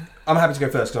happy to go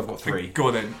first because I've got 3. Go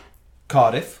on then.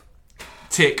 Cardiff.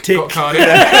 Tick. Got Cardiff.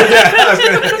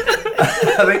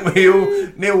 I think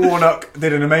Neil Warnock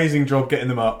did an amazing job getting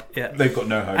them up. Yeah. They've got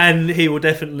no hope. And he will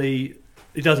definitely.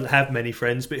 He doesn't have many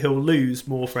friends, but he'll lose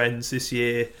more friends this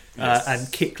year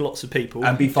and kick lots of people.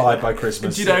 And be fired by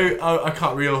Christmas. Do you know, I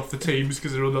can't reel off the teams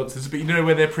because they're all nonsense, but you know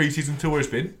where their pre-season tour has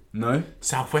been? No.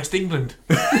 Southwest England.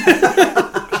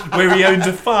 Where he owns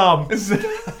a farm. It's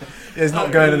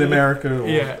not going to America or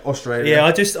Australia.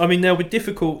 Yeah, they'll be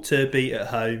difficult to beat at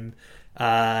home.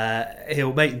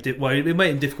 He'll make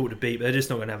them difficult to beat, but they're just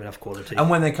not going to have enough quality. And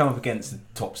when they come up against the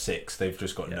top 6, they've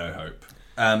just got no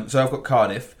hope. So I've got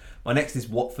Cardiff. My next is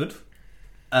Watford.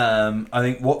 I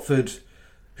think Watford,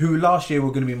 who last year were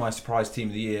going to be my surprise team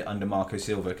of the year under Marco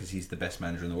Silva because he's the best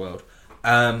manager in the world.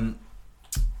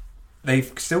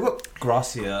 They've still got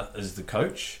Gracia as the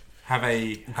coach. Have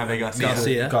a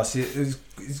Garcia. Garcia.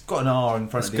 He's got an R in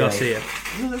front of the Garcia.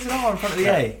 A. No, there's an R in front of the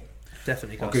A.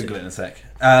 Definitely I'll Garcia. Google it in a sec.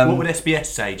 What would SBS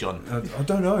say, John? I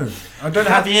don't know. I don't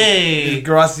know. Javier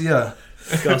Gracia.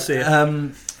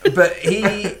 Garcia. But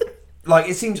he...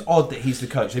 it seems odd that he's the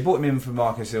coach. They brought him in for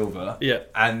Marco Silva. Yeah.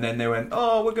 And then they went,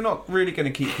 we're not really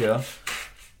going to keep you.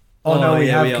 We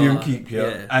have keep you.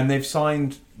 Yeah. And they've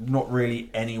signed not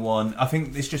really anyone. I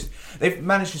think it's just... They've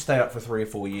managed to stay up for 3 or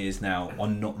 4 years now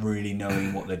on not really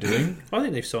knowing what they're doing. I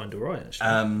think they've signed all right,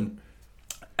 actually.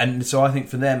 And so I think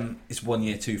for them, it's 1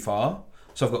 year too far.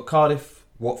 So I've got Cardiff,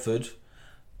 Watford,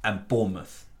 and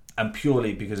Bournemouth. And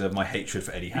purely because of my hatred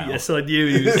for Eddie Howe. Yes, I knew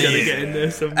he was going to get in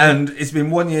there somewhere. And it's been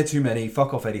 1 year too many.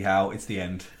 Fuck off, Eddie Howe. It's the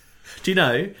end. Do you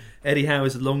know Eddie Howe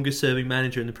is the longest serving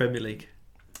manager in the Premier League?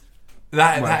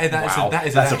 That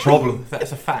is a problem.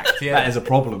 That's a fact. Yeah, that is a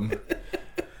problem.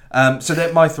 So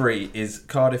that my 3 is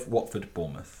Cardiff, Watford,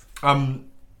 Bournemouth.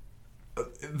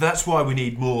 That's why we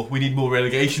need more. We need more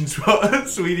relegation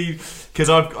spots. Because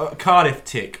I've got Cardiff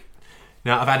tick.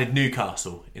 Now I've added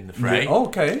Newcastle in the fray. Yeah,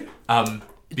 okay.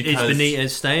 Is Benitez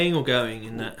staying or going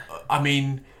in that? I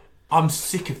mean, I'm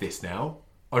sick of this now.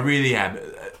 I really am.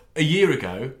 A year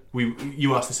ago,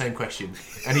 you asked the same question,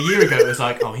 and a year ago it was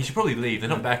like, he should probably leave. They're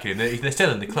not backing him. They're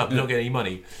selling the club. They're not getting any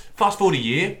money. Fast forward a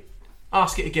year,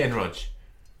 ask it again, Rog.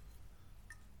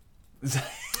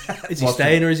 Is he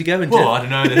staying or is he going? Well, I don't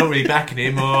know. They're not really backing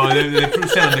him, or they're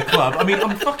selling the club. I mean,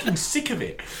 I'm fucking sick of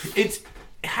it.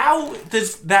 How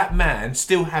does that man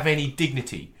still have any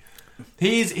dignity?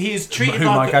 He is treated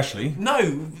like Mike Ashley?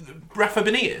 No, Rafa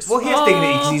Benitez. Well, he has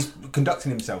dignity because he's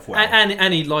conducting himself well.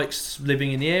 And he likes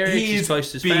living in the area. He's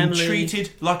close to his family. He's being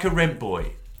treated like a rent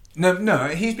boy. No,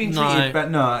 he's been treated, but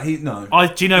no.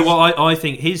 Do you know what I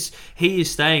think? He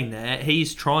is staying there.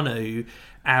 He's trying to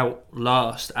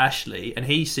outlast Ashley, and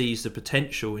he sees the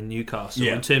potential in Newcastle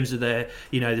in terms of their,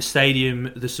 the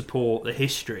stadium, the support, the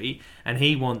history, and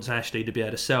he wants Ashley to be able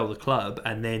to sell the club,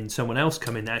 and then someone else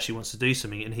come in that actually wants to do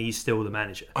something, and he's still the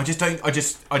manager. I just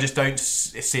don't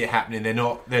see it happening.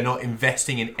 They're not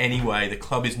investing in any way. The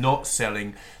club is not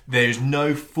selling. There's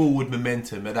no forward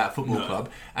momentum at that football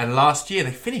club. And last year they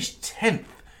finished 10th.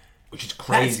 Which is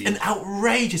crazy. That's an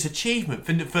outrageous achievement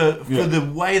for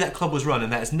the way that club was run,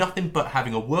 and that is nothing but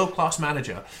having a world-class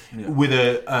manager with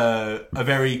a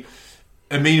very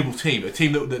amenable team, a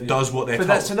team that does what they're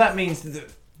told. So that means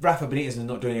that Rafa Benitez is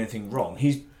not doing anything wrong.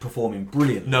 He's performing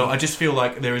brilliantly. No, I just feel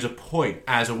like there is a point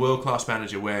as a world-class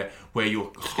manager where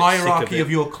your hierarchy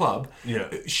of your club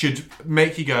should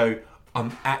make you go,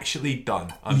 I'm actually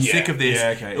done. I'm sick of this.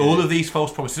 All of these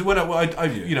false promises. When I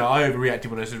overreacted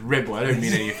when I said Red Boy. I don't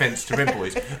mean any offence to Red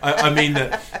Boys. I mean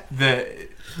that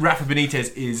Rafa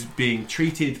Benitez is being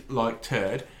treated like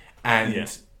turd,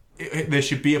 and there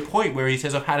should be a point where he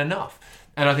says, I've had enough.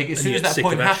 And I think as soon as that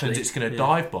point happens, it's going to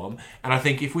dive bomb. And I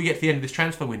think if we get to the end of this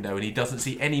transfer window and he doesn't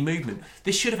see any movement,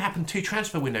 this should have happened 2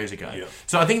 transfer windows ago. Yeah.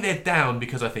 So I think they're down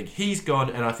because I think he's gone,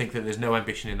 and I think that there's no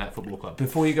ambition in that football club.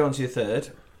 Before you go on to your third,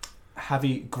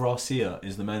 Javi Gracia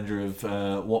is the manager of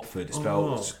Watford. It's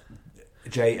spelled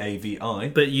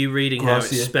Javi. But you reading Gracia. How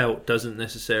it's spelt doesn't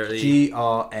necessarily...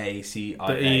 Gracia.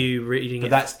 But are you reading but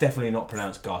that's definitely not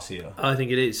pronounced Garcia. I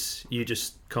think it is. You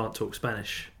just can't talk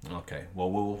Spanish. Okay,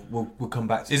 well we'll come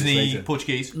back to Isn't this he later.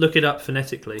 Portuguese? Look it up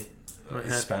phonetically.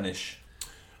 It's Spanish.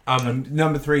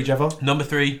 Number 3, Jeffo. Number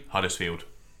 3, Huddersfield.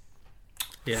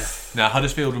 Yeah. Now,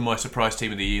 Huddersfield were my surprise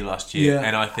team of the year last year,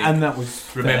 and I think, and that was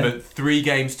remember, 3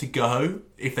 games to go.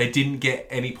 If they didn't get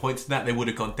any points in that, they would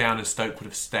have gone down, and Stoke would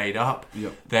have stayed up.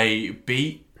 Yep. They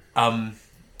beat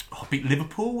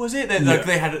Liverpool, was it? They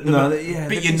had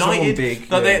beat United. Big,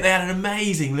 they had an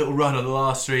amazing little run on the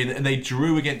last 3, and they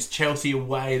drew against Chelsea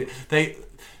away. They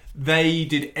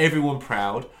did everyone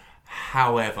proud.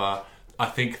 However, I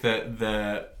think that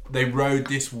they rode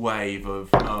this wave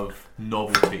of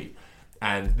novelty.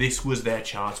 And this was their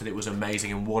chance, and it was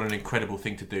amazing, and what an incredible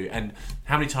thing to do. And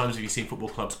how many times have you seen football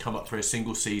clubs come up for a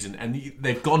single season, and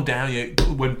they've gone down?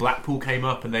 When Blackpool came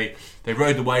up, and they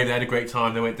rode the wave, they had a great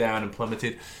time, they went down and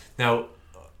plummeted. Now,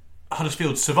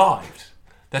 Huddersfield survived.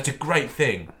 That's a great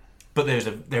thing, but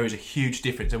there is a huge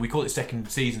difference, and we call it second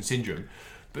season syndrome.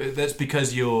 But that's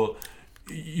because your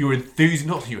enthusiasm,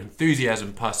 not your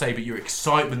enthusiasm per se, but your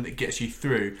excitement that gets you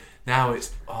through. Now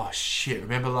it's, oh shit,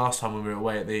 remember last time when we were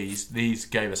away at these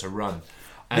gave us a run.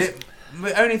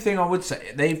 The only thing I would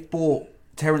say, they've bought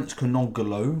Terence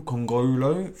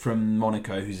Congolo from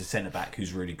Monaco, who's a centre-back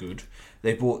who's really good.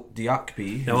 They bought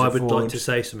Diakby. Now I would like to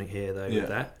say something here though with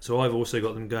that. So I've also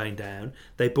got them going down.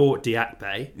 They bought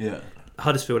Diakby. Yeah.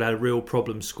 Huddersfield had a real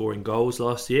problem scoring goals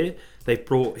last year. They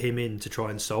brought him in to try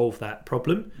and solve that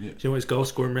problem. Yeah. Do you know what his goal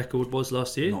scoring record was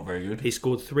last year? Not very good. He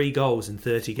scored 3 goals in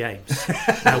 30 games.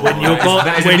 Now, when you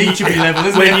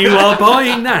are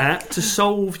buying that to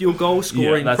solve your goal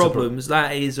scoring problems,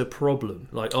 that is a problem.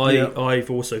 Like I've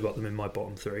also got them in my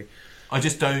bottom 3. I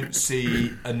just don't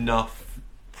see enough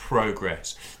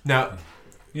progress. Now,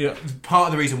 part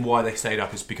of the reason why they stayed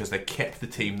up is because they kept the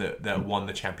team that won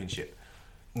the championship.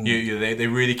 They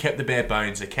really kept the bare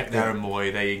bones. They kept Aaron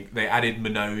Moy. They added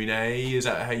Manone. Is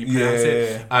that how you pronounce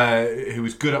it? Who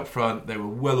was good up front. They were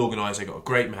well organised. They got a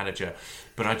great manager.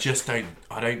 But I just don't.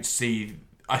 I don't see.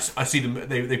 I see them.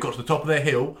 They've got to the top of their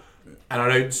hill, and I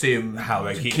don't see them how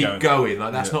they keep going.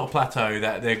 Like that's not a plateau.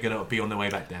 That they're going to be on their way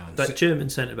back down. That German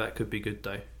centre back could be good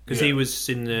though, because he was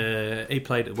in. He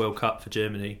played at the World Cup for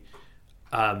Germany,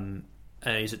 and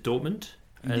he's at Dortmund.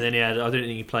 And then I don't think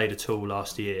he played at all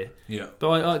last year. Yeah,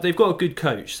 but they've got a good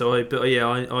coach. So I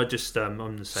just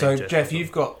I'm the same. So Jeff,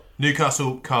 you've got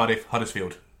Newcastle, Cardiff,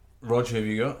 Huddersfield. Rog, who have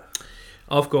you got?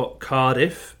 I've got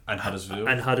Cardiff and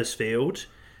Huddersfield,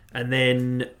 and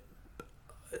then.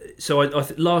 So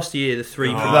last year the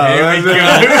 3. Last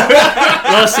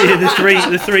year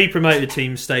the 3 promoted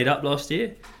teams stayed up last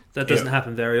year. That doesn't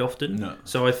happen very often. No.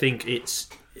 So I think it's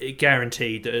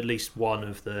guaranteed that at least one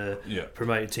of the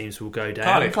promoted teams will go down.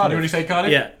 Cardiff. You really say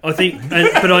Cardiff? Yeah, I think,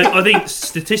 but I think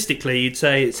statistically you'd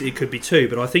say it could be 2,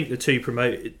 but I think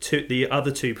the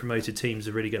other 2 promoted teams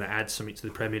are really going to add something to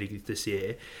the Premier League this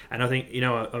year. And I think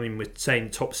we're saying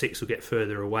top 6 will get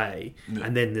further away,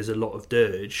 and then there's a lot of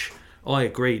dirge. I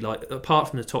agree. Like apart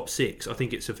from the top 6, I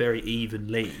think it's a very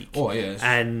even league. Oh yes.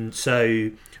 And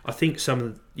so I think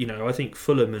I think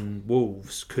Fulham and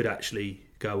Wolves could actually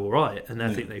go all right, and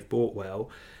I think they've bought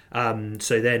well.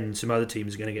 So then some other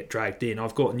teams are going to get dragged in.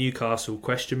 I've got Newcastle ?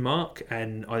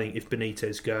 And I think if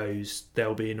Benitez goes,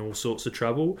 they'll be in all sorts of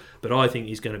trouble. But I think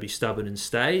he's going to be stubborn and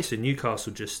stay. So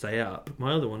Newcastle just stay up.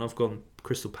 My other one, I've gone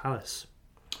Crystal Palace.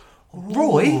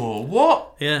 Roy? Ooh,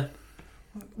 what? Yeah.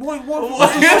 What's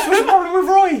the problem with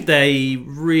Roy? They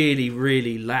really,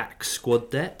 really lack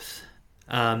squad depth.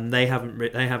 They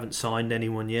haven't signed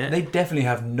anyone yet. They definitely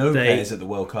have no players at the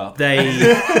World Cup.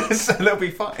 So they'll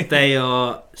be fine. They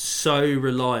are so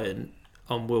reliant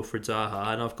on Wilfried Zaha,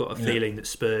 and I've got a feeling that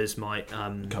Spurs might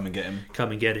come and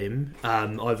get him.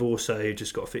 I've also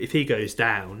just got if he goes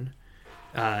down,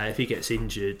 if he gets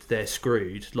injured, they're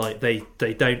screwed. Like they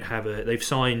don't have they've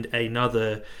signed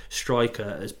another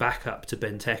striker as backup to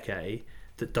Benteke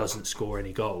that doesn't score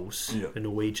any goals. A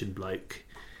Norwegian bloke.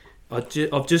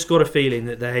 I've just got a feeling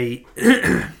that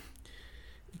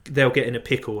they'll get in a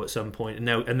pickle at some point,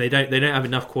 and they don't have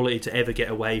enough quality to ever get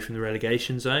away from the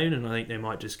relegation zone, and I think they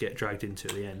might just get dragged into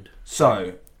the end.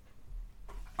 So,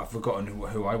 I've forgotten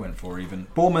who I went for even.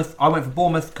 Bournemouth. I went for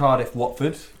Bournemouth, Cardiff,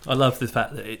 Watford. I love the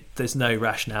fact that there's no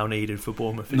rationale needed for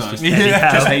Bournemouth. It's No. just Yeah.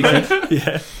 anyhow. Just hated.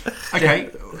 Yeah. Okay,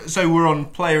 so we're on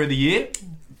Player of the Year.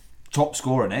 Top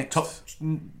scorer next. I've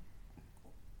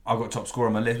got top scorer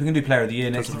on my list. We can do Player of the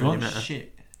Year next if you really want. matter.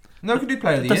 Shit. No, we can do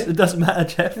Player of the Year. It doesn't matter,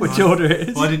 Jeff, which order it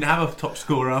is. Well, I didn't have a top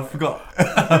scorer. I forgot.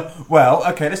 Well,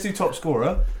 okay, let's do top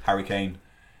scorer. Harry Kane.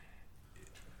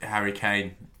 Harry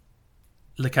Kane.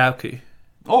 Lukaku.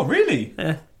 Oh, really?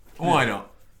 Yeah. Why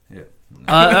not?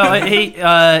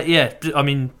 Yeah. Yeah. I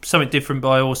mean, something different, but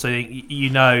I also think you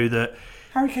know that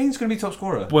Harry Kane's going to be top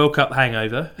scorer. World Cup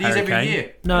hangover. He's Harry every Kane.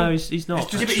 year. No, he's not. Yeah,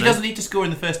 but he actually. doesn't need to score in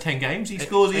the first 10 games. He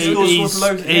scores. He's,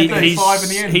 loads at the end. 35 in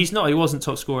the end. he's not. He wasn't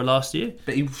top scorer last year.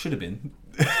 But he should have been.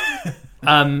 Who was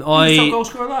top I goal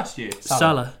scorer last year?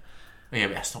 Salah. Oh, yeah,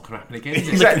 but that's not going to happen again, is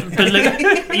it? Exactly.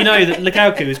 But you know that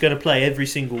Lukaku is going to play every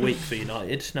single week for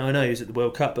United. Now I know he's at the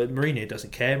World Cup, but Mourinho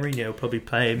doesn't care. Mourinho will probably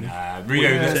play him.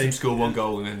 Mourinho lets him score one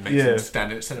goal and then makes him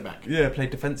stand at centre back. Yeah, played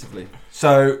defensively.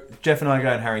 So, Jeff and I are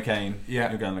going Harry Kane. Yeah.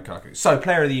 You're going Lukaku. So,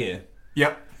 Player of the Year.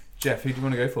 Yep. Jeff, who do you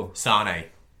want to go for? Sane.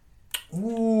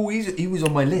 Ooh, he was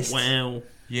on my list. Wow.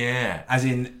 Yeah. As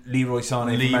in Leroy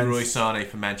Sané. Leroy Sané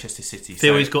for Manchester City.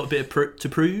 Feel he's got a bit to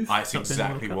prove. That's Not been in the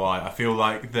exactly World Cup. why. I feel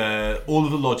like all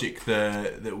of the logic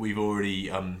that we've already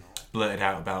blurted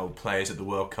out about players at the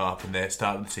World Cup and their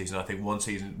start of the season. I think one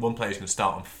player's going to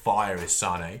start on fire is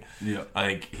Sané. Yeah. I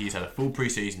think he's had a full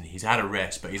pre-season. He's had a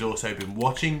rest, but he's also been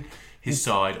watching his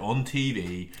side on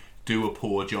TV do a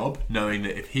poor job, knowing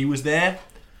that if he was there,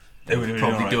 they would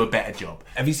probably do a better job.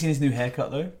 Have you seen his new haircut,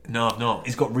 though? No, I've not.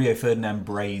 He's got Rio Ferdinand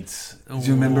braids. Do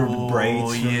you remember the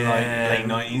braids from yeah. like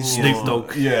late 90s? Snoop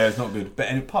Dogg. Yeah, it's not good.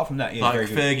 But apart from that, yeah, Like very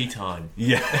good. Fergie time.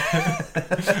 Yeah.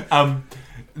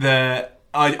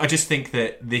 I just think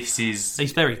that this is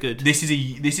He's very good. this is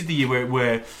the year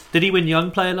where Did he win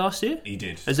Young Player last year? He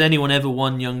did. Has anyone ever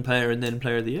won Young Player and then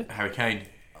Player of the Year? Harry Kane.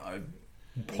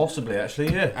 Possibly,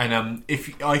 actually, yeah. And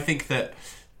I think that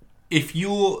if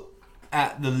you're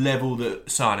at the level that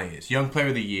Sané is, Young Player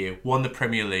of the Year, won the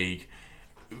Premier League,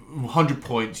 100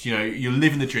 points, you're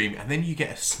living the dream, and then you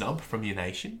get a snub from your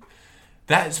nation.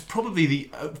 That's probably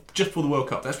just for the World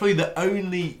Cup. That's probably the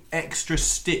only extra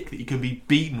stick that you can be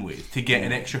beaten with to get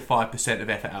an extra 5% of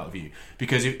effort out of you.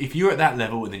 Because if you're at that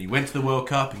level and then you went to the World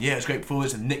Cup and it's great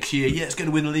performance, and next year it's going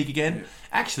to win the league again,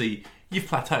 actually you've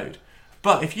plateaued.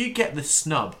 But if you get the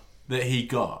snub that he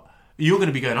got, you're going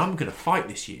to be going, I'm going to fight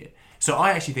this year. So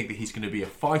I actually think that he's going to be a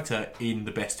fighter in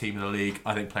the best team in the league.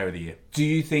 I think Player of the Year. Do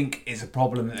you think it's a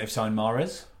problem that they've signed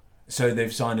Mahrez? So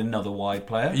they've signed another wide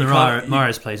player? You can't-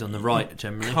 Mahrez plays on the right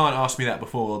generally. Can't ask me that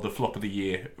before the flop of the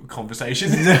year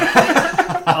conversation.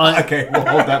 Okay, we'll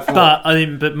hold that for. But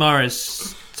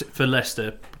Mahrez for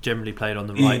Leicester generally played on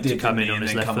the He right did, to come didn't in he? on And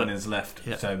his then left come foot. on his left.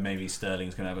 Yeah. So maybe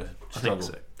Sterling's going to have a I struggle.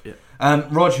 think so. Yeah.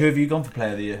 Rog, who have you gone for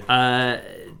Player of the Year?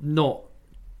 Not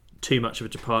too much of a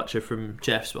departure from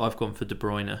Jeff's, but I've gone for De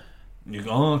Bruyne. You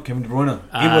go, Kevin De Bruyne.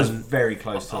 He was very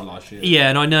close to last year. Yeah,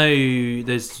 and I know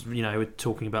there's, we're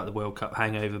talking about the World Cup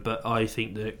hangover, but I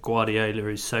think that Guardiola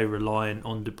is so reliant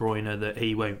on De Bruyne that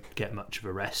he won't get much of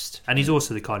a rest. And he's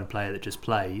also the kind of player that just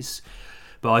plays.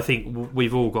 But I think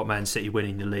we've all got Man City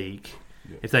winning the league.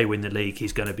 Yeah. If they win the league,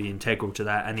 he's going to be integral to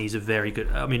that, and he's a very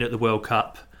good... I mean, at the World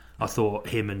Cup, I thought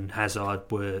him and Hazard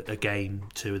were, again,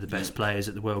 two of the best players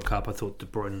at the World Cup. I thought De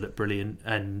Bruyne looked brilliant,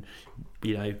 and,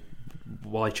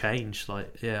 why change? I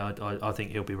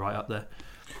think he'll be right up there.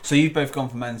 So you've both gone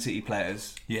for Man City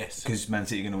players. Yes. Because Man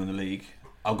City are going to win the league.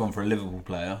 I've gone for a Liverpool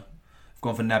player. I've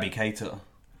gone for Naby Keita.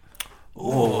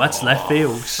 Oh, that's left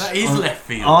field. That is left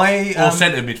field. or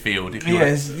centre midfield, if you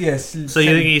yes. So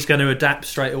you think he's going to adapt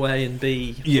straight away and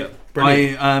be... Yeah.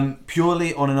 Brilliant. I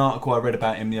purely on an article I read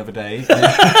about him the other day.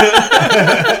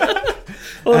 I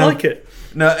like it.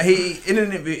 No, in an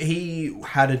interview he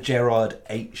had a Gerard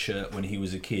 8 shirt when he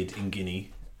was a kid in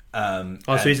Guinea.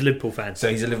 So he's a Liverpool fan. So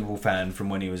he's a Liverpool fan from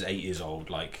when he was 8 years old.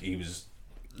 Loves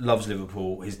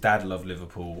Liverpool. His dad loved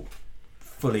Liverpool.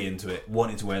 Fully into it.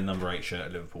 Wanted to wear a number 8 shirt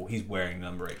at Liverpool. He's wearing the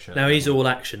number 8 shirt. Now he's all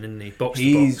action, isn't he? Box to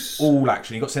He's box. all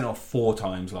action. He got sent off 4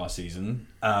 times last season,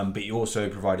 but he also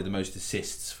provided the most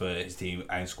assists for his team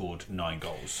and scored 9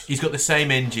 goals. He's got the same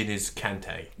engine as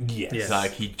Kante. Yes. Yes.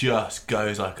 Like, he just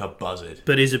goes like a buzzard.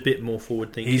 But is a bit more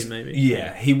forward thinking, maybe.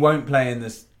 Yeah, he won't play in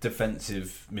this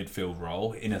defensive midfield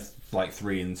role. In a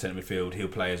 3 in centre midfield, he'll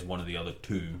play as one of the other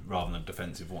 2 rather than a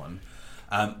defensive one.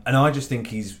 And I just think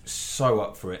he's so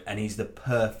up for it, and he's the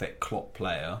perfect Klopp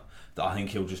player that I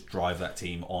think he'll just drive that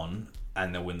team on,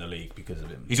 and they'll win the league because of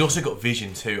him. He's also got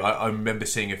vision too. I remember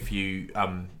seeing a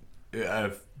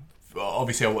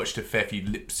obviously I watched a fair few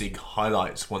Leipzig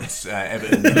highlights once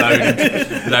Everton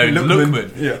loaned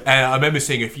Lookman. Yeah. And I remember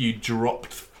seeing a few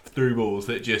dropped through balls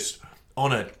that just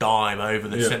on a dime over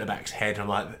the centre back's head. I'm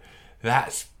like,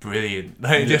 that's brilliant.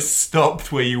 They just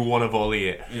stopped where you want to volley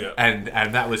it, and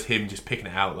that was him just picking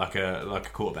it out like a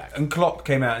quarterback. And Klopp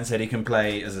came out and said he can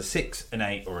play as a 6, an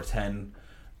 8, or a 10,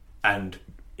 and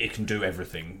it can do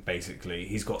everything. Basically,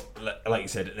 he's got, like you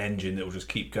said, an engine that will just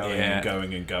keep going and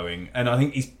going and going. And I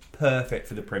think he's perfect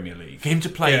for the Premier League. For him to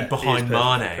play behind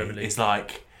Mane is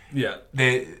like, Yeah,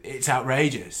 it's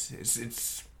outrageous.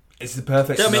 it's the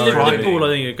perfect. I mean, scenario. Liverpool, I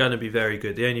think, are going to be very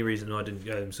good. The only reason I didn't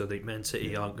go them, so I think Man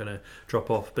City aren't going to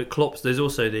drop off. But Klopp's, there's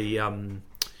also the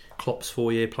Klopp's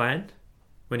 4-year plan.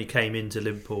 When he came into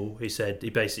Liverpool, he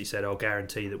basically said, "I'll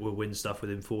guarantee that we'll win stuff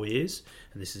within 4 years,"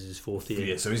 and this is his 4th year.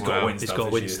 Yeah, so he's got to win He's stuff. got to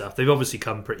this win year. stuff. They've obviously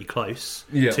come pretty close.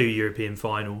 Yeah. 2 European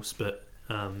finals, but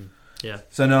yeah.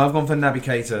 So no, I've gone for Naby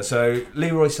Keita. So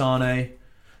Leroy Sané,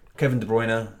 Kevin De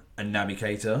Bruyne, and Naby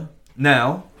Keita.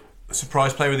 Now,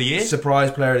 Surprise player of the year?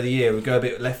 surprise player of the year. We go a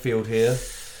bit left field here.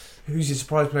 Who's your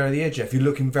surprise player of the year, Jeff? You're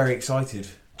looking very excited.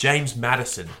 James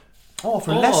Maddison. Oh,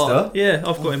 from Leicester. Yeah,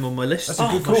 I've got him on my list. That's a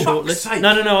good my call. short Fuck's list. sake. No,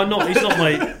 I'm not. He's not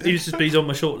my. He's on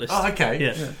my short list. Oh, okay.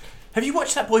 Yeah. Have you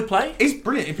watched that boy play? He's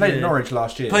brilliant. He played at Yeah. Norwich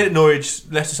last year. Played at Norwich.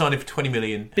 Leicester signed him for 20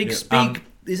 million. Big. Is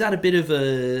that a bit of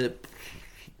a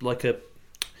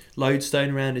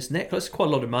lodestone around his neck? That's quite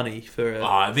a lot of money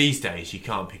for. These days you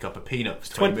can't pick up a peanut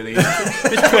for 20 million.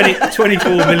 It's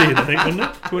 24 million, I think, wasn't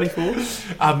it?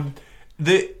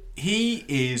 24. He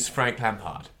is Frank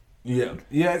Lampard. Yeah.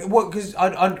 What? Because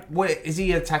is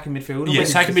he attacking midfield? Yeah,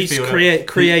 attacking He's midfielder.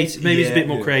 create. Maybe he's a bit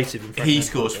more Yeah. creative. Than Frank He Lampard,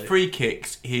 scores though. free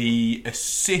kicks. He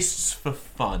assists for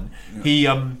fun. He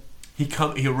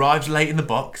arrives late in the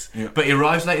box, but he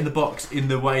arrives late in the box in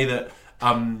the way that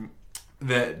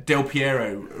that Del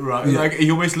Piero, right? Yeah. Like he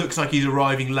almost looks like he's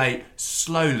arriving late,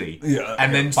 slowly,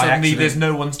 and then by suddenly accident. there's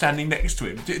no one standing next to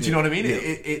him. Do you know what I mean? Yeah.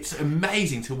 It's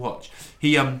amazing to watch.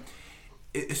 He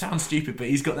It sounds stupid, but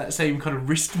he's got that same kind of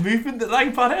wrist movement that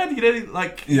Lampard had. You know,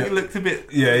 like he looked a bit.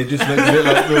 Yeah, he just looks a bit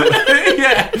like the...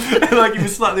 Yeah, like he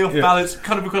was slightly off balance,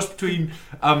 kind of a cross between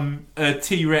a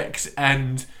T-Rex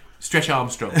and Stretch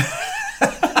Armstrong.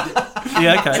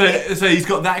 Yeah, okay. So he's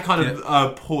got that kind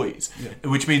of poise,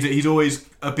 which means that he's always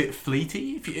a bit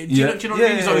fleety. Do you know what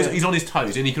I mean? He's on his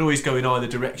toes, and he can always go in either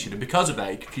direction, and because of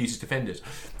that, he confuses defenders.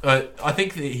 I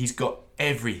think that he's got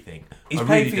everything. He's I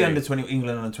played really for do. the under 20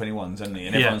 England under 21s, hasn't he?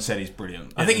 And everyone said he's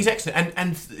brilliant. I think he's excellent,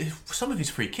 and some of his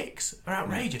free kicks are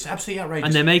outrageous, absolutely outrageous.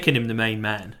 And they're making him the main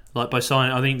man. Like by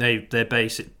signing, I think they're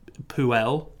basic.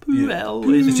 Puel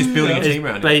It's just building a team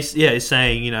around him. Is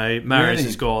saying, Mahrez Really?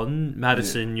 is gone.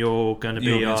 Madison, you're going to be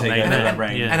You're gonna our take main over man. that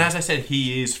reign. Yeah. And as I said,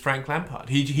 he is Frank Lampard.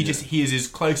 He is as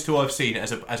close to I've seen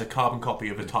as a carbon copy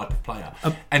of a type of player.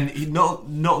 And not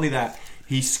only that,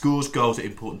 he scores goals at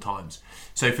important times.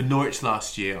 So for Norwich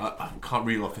last year, I can't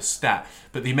reel off a stat,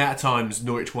 but the amount of times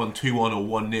Norwich won 2-1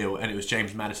 or 1-0, and it was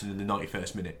James Maddison in the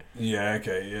 91st minute. Yeah,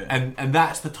 okay, yeah. And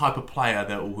that's the type of player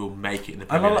that will make it in the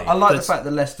And Premier League. I like the fact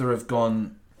that Leicester have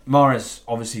gone... Mahrez,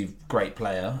 obviously, great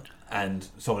player and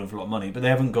sold him for a lot of money, but they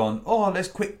haven't gone, let's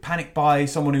quick panic buy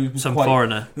someone who's Some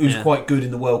foreigner. who's Yeah. quite good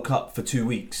in the World Cup for 2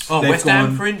 weeks. Oh, They've West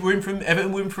Ham gone- were in for him,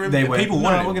 Everton were in for him. They went, People no,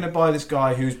 wanted we're him. going to buy this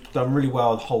guy who's done really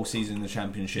well the whole season in the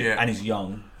Championship, Yeah. and he's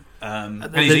young. And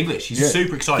he's English. He's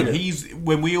super exciting. Yeah. He's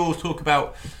when we all talk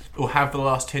about or have for the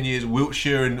last 10 years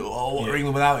Wiltshire and what are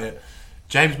England without it.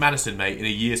 James Maddison, mate, in a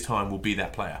year's time will be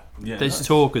that player. Yeah, There's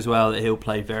talk as well that he'll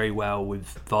play very well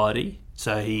with Vardy.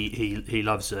 So he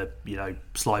loves a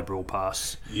slide ball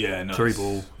pass, Yeah, nice. through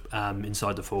ball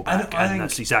inside the fullback, And I think-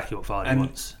 that's exactly what Vardy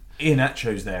wants.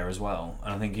 Iheanacho's there as well,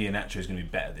 and I think Iheanacho's going to be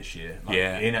better this year.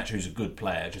 Yeah. Iheanacho's a good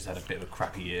player, just had a bit of a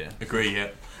crappy year. Agree, yeah.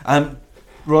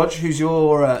 Rog, who's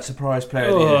your surprise player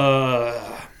of the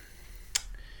year?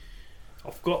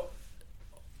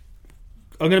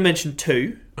 I'm going to mention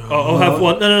two. I'll have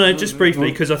one. No, just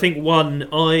briefly, because I think one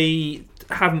I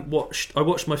haven't watched. I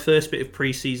watched my first bit of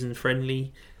pre-season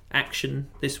friendly action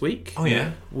this week. Oh,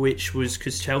 yeah. Which was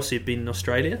because Chelsea had been in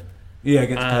Australia. Yeah,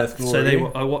 against Perth Glory.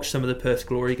 So I watched some of the Perth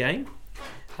Glory game.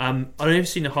 I don't know if you've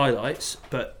seen the highlights,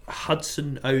 but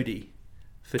Hudson Odoi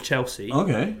for Chelsea,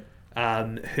 Okay.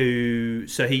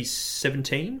 so he's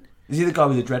 17. Is he the guy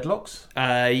with the dreadlocks?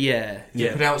 Yeah.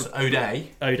 Pronounced O'Day.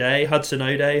 Hudson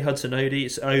Odoi.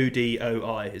 It's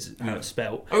O-D-O-I is how it's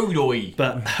spelled. Odoi.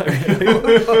 But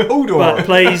Odor.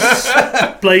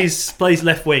 plays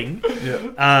left wing.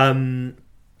 Yeah.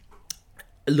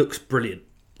 Looks brilliant.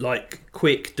 like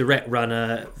quick, direct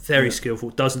runner, very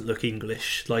skillful. Doesn't look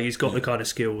English. Like he's got the kind of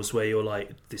skills where you're like,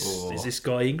 is this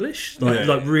guy English?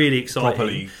 Like really exciting.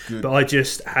 Properly good. But I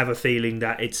just have a feeling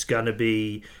that it's gonna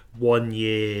be 1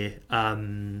 year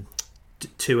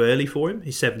too early for him.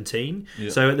 He's 17,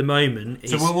 so at the moment.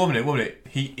 So one minute.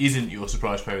 He isn't your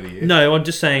surprise player of the year. No, I'm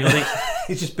just saying. I think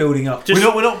He's just building up.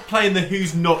 we're not playing the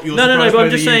who's not your no. surprise But player I'm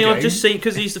of the just year saying. game. I've just seen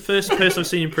because he's the first person I've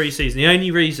seen in pre-season. The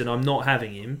only reason I'm not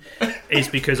having him is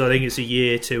because I think it's a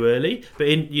year too early. But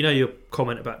in your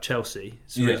comment about Chelsea,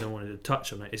 it's the reason I wanted to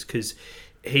touch on it is because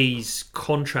his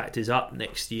contract is up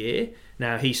next year.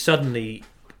 Now he's suddenly.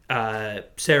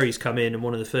 Seri's come in, and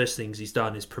one of the first things he's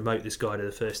done is promote this guy to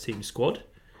the first team squad.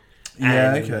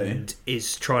 And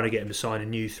is trying to get him to sign a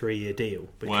new 3-year deal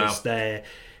because they're,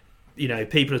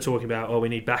 people are talking about, we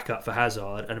need backup for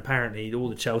Hazard, and apparently all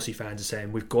the Chelsea fans are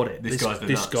saying we've got it. This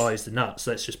guy's the nuts.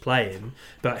 Let's just play him.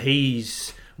 But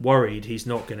he's worried he's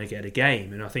not going to get a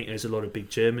game, and I think there's a lot of big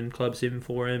German clubs in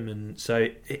for him, and so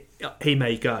he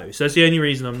may go. So that's the only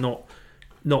reason I'm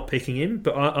not picking him,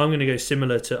 but I'm going to go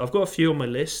similar to. I've got a few on my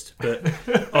list, but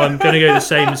I'm going to go the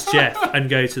same as Jeff and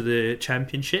go to the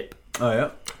Championship. Oh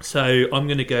yeah. So I'm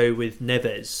going to go with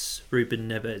Ruben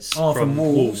Neves from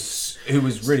Wolves, who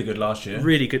was really good last year.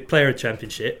 Really good player of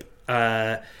Championship.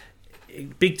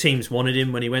 Big teams wanted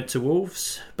him when he went to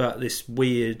Wolves, but this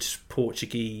weird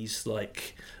Portuguese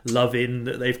loving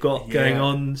that they've got going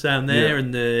on down there,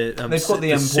 and they've got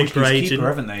the super Portuguese agent, keeper,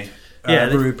 haven't they?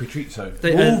 Rui Patricio.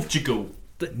 Wolfjiggle.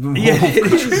 Yeah,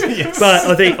 it is. Yes. But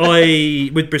I think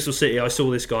with Bristol City, I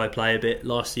saw this guy play a bit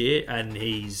last year, and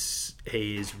he is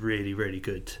really, really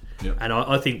good. Yep. And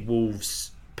I think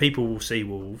Wolves, people will see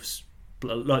Wolves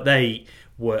like they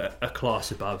were a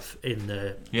class above in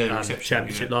the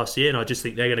Championship last year, and I just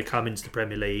think they're going to come into the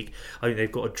Premier League. I think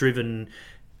they've got a driven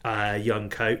young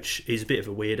coach. He's a bit of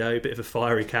a weirdo, a bit of a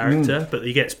fiery character, but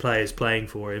he gets players playing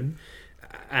for him.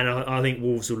 And I think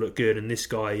Wolves will look good, and this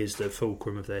guy is the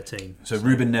fulcrum of their team. So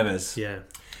Ruben Neves. Yeah.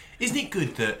 Isn't it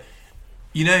good that,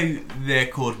 they're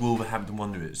called Wolverhampton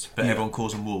Wanderers, but everyone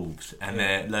calls them Wolves, and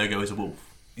their logo is a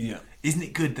wolf? Yeah. Isn't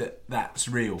it good that that's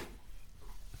real?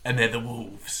 And they're the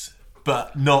Wolves,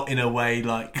 but not in a way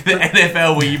like the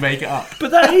NFL where you make it up.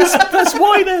 But that's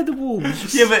why they're the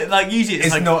Wolves. Yeah, but usually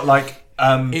it's not like...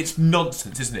 it's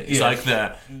nonsense, isn't it? It's like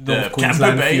the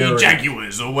Tampa Bay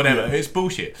Jaguars or whatever. Yeah. It's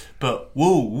bullshit. But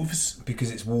Wolves,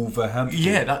 because it's Wolverhampton.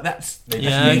 Yeah, that's. Do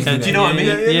you know what I mean?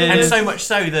 Yeah. And so much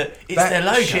so that it's their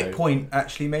logo. That shit point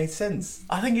actually made sense.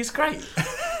 I think it's great.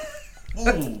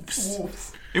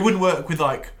 Wolves. It wouldn't work with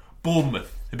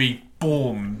Bournemouth. It'd be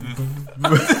There's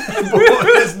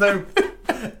no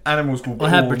animals called. I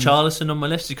had Richarlison on my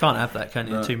list. You can't have that, can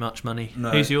you? No. Too much money.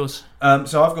 No. Who's yours?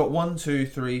 So I've got 1, 2,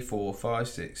 3, 4, 5,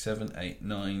 6, 7, 8,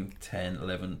 9, 10,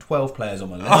 11, 12 players on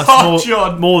my list.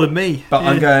 John, more than me. But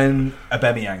I'm going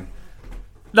Aubameyang.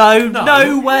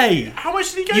 No way. How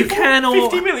much did he go you for?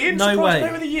 Cannot, 50 million? No way.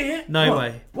 Player of the year? No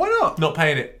way. Why not? Not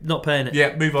paying it. Not paying it.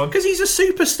 Yeah, move on. Because he's a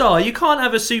superstar. You can't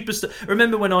have a superstar.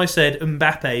 Remember when I said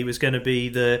Mbappe was going to be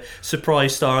the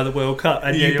surprise star of the World Cup,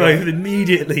 and you both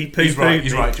immediately poo-pooed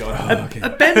He's right, John.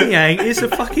 Aubameyang is a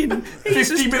fucking...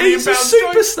 He's a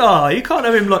superstar. You can't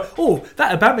have him that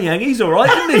Aubameyang, he's all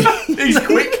right, isn't he? He's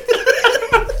quick.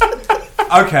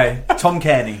 Okay, Tom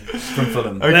Cairney from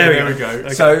Fulham. Okay, there we go.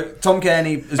 Okay. So Tom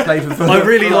Cairney has played for Fulham. I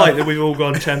really like that we've all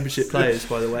gone Championship players,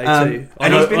 by the way. Too. I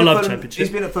love Championship. He's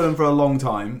been at Fulham for a long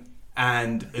time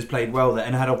and has played well there,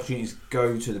 and had opportunities to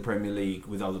go to the Premier League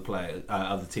with other players,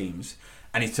 other teams,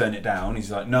 and he's turned it down. He's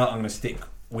like, no, I'm going to stick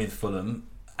with Fulham,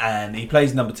 and he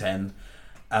plays number 10.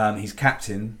 He's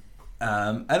captain,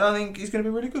 and I think he's going to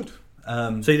be really good.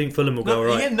 So you think Fulham will go all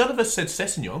right? Yeah, none of us said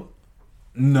Sessegnon.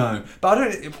 No, but I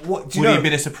don't. Would it have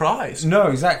been a surprise? No,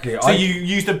 exactly. So you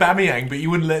used Aubameyang, but you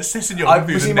wouldn't let Sessegnon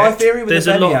do the net. My theory with There's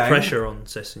Aubameyang, a lot of pressure on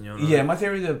Sessegnon. Yeah, my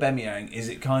theory with Aubameyang is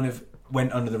it kind of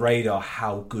went under the radar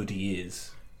how good he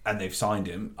is, and they've signed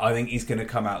him. I think he's going to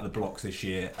come out of the blocks this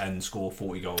year and score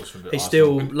 40 goals for the Arsenal.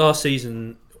 Still, last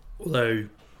season, although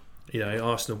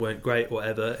Arsenal weren't great,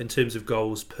 whatever, in terms of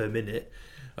goals per minute,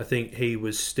 I think he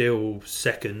was still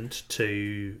second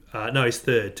to... he's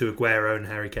third to Aguero and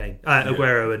Harry Kane.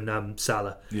 Aguero and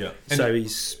Salah. Yeah. So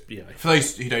he's... For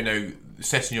those who don't know,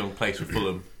 Sessegnon plays for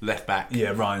Fulham, left back.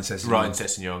 Yeah, Ryan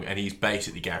Sessegnon, and he's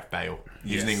basically Gareth Bale.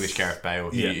 He's an English Gareth Bale.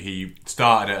 He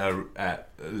started at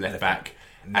left back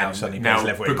Now suddenly now plays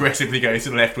left wing. progressively goes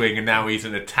to the left wing, and now he's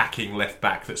an attacking left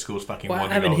back that scores fucking Well, one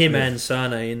having goal. him and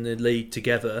Sane in the league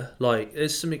together, like,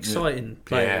 there's some exciting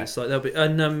players. Like, there'll be.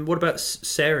 And what about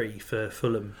Seri for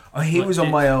Fulham? Oh, he Like, was on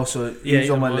my also. He Yeah, was he's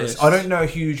on on my my list. list. I don't know a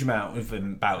huge amount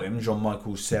about him,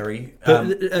 Jean-Michel Seri.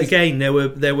 But again, there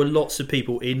were lots of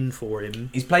people in for him.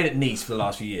 He's played at Nice for the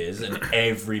last few years, and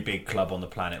every big club on the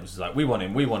planet was like, "We want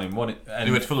him, we want him, want it." And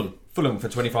He went to Fulham. Fulham for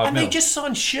 25 And mil. they just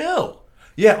signed Schürrle.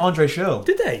 Yeah, Andre Schürrle.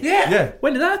 Did they? Yeah.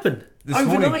 When did that happen? This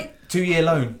Overnight. morning, 2-year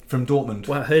loan from Dortmund.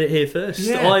 Well, I heard it here first.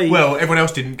 Yeah. Well, everyone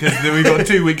else didn't because we got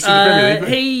 2 weeks in the Premier League. but-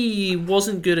 he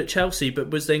wasn't good at Chelsea,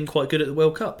 but was then quite good at the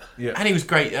World Cup. Yeah. And he was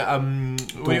great when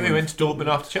he went to Dortmund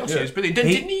after Chelsea. Yeah. It was brilliant.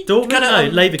 Didn't he? Dortmund? go to, No,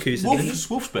 Leverkusen, didn't he?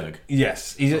 Wolfsburg.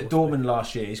 Yes, he's at Dortmund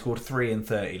last year. He scored 3 and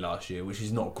 30 last year, which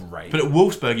is not great. But at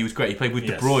Wolfsburg, he was great. He played with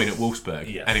Yes. De Bruyne at Wolfsburg,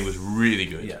 Yes. and he was really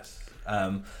good. yes,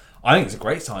 I think it's a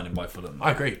great signing by Fulham.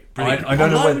 I agree. Brilliant. I don't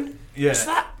know loan? when. Yeah, What's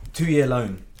that? 2-year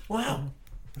loan. Wow.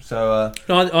 So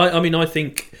No, I mean, I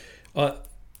think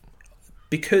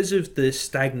because of the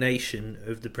stagnation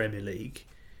of the Premier League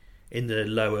in the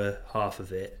lower half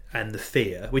of it and the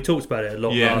fear, we talked about it a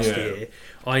lot Yeah. last Yeah. year.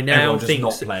 I now Everyone just think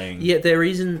not playing. Yeah, there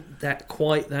isn't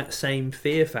quite that same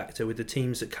fear factor with the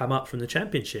teams that come up from the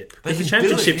Championship. They Because the can do it,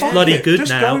 Championship's yeah. bloody Yeah, good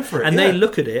just now, go for it, and yeah. they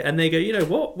look at it and they go, you know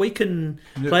what, we can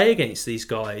play against these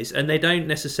guys, and they don't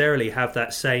necessarily have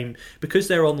that same, because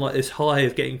they're on like this high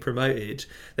of getting promoted.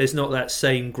 There's not that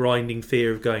same grinding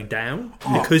fear of going down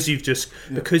because you've just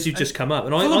come up.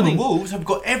 And I Fulham and think Wolves have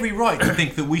got every right to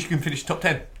think that we can finish top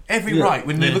 10. Every Yeah. right.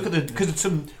 When they look at the... Because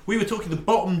we were talking the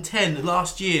bottom 10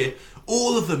 last year,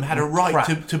 all of them had a right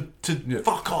Crap. to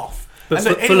fuck off. But And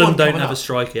anyone Fulham don't coming have a up-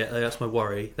 strike yet. That's my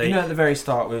worry. They, you know, at the very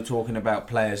start, we were talking about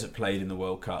players that played in the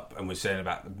World Cup, and we're saying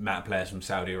about the amount of players from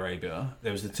Saudi Arabia.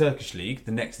 There was the Turkish league.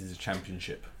 The next is the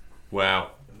Championship.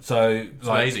 Wow. So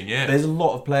amazing, yeah. There's a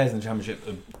lot of players in the Championship,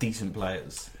 of decent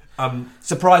players.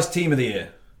 Surprise team of the year.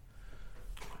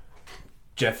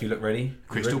 Jeff, you look ready?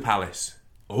 Crystal Palace.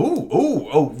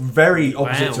 Oh! Very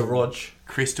opposite Wow. to Rog.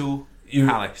 Crystal You,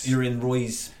 Palace. You're in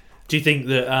Roy's. do you think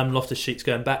that Loftus-Cheek's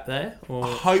going back there? Or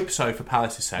I hope so for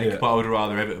Palace's sake, Yeah. but I would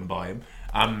rather Everton buy him.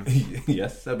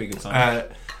 Yes, that'd be a good sign.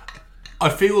 I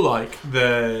feel like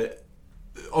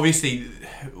obviously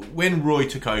when Roy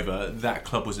took over, that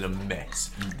club was in a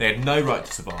mess. They had no right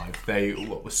to survive. They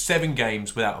were 7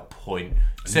 games without a point,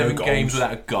 7 goals. games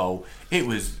without a goal. It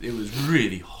was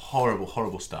really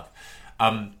horrible stuff.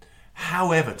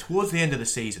 However, towards the end of the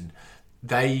season,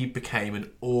 they became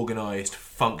an organised,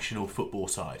 functional football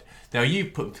side. Now you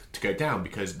put them to go down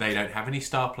because they don't have any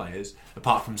star players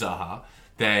apart from Zaha.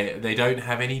 They don't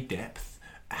have any depth.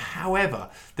 However,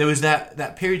 there was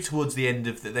that period towards the end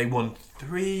of that they won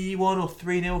 3-1 or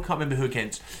 3-0. I can't remember who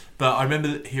against. But I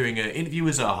remember hearing an interview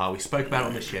with Zaha. We spoke about it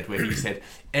on the shed where he said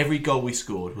every goal we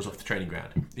scored was off the training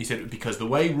ground. He said because the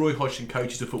way Roy Hodgson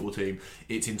coaches a football team,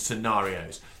 it's in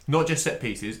scenarios, not just set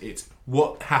pieces. It's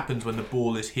what happens when the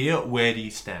ball is here. Where do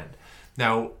you stand?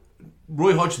 Now,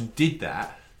 Roy Hodgson did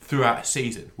that throughout a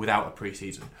season without a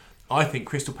pre-season. I think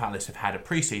Crystal Palace have had a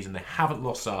pre-season. They haven't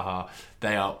lost Zaha.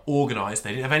 They are organised. They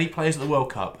didn't have any players at the World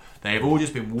Cup. They have all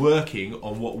just been working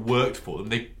on what worked for them.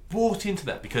 They bought into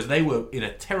that because they were in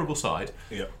a terrible side,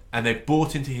 and they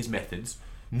bought into his methods.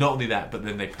 Not only that, but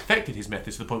then they perfected his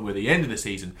methods to the point where at the end of the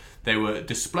season, they were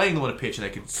displaying them on a pitch, and they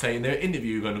could say in their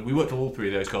interview, going, we worked on all 3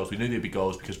 of those goals. We knew there'd be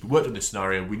goals because we worked on this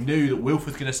scenario. We knew that Wilf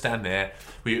was going to stand there.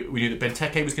 We knew that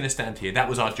Benteke was going to stand here. That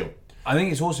was our job. I think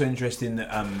it's also interesting that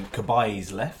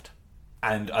Kabai's left.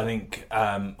 And I think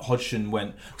Hodgson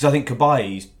went... Because I think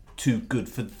Kabai's too good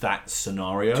for that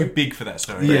scenario. Too big for that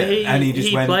scenario. Yeah. he, and he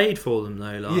just went- played for them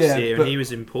though last Yeah, year, but- and he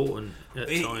was important at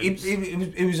times.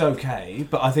 It was okay,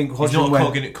 but I think He's Hodgson not a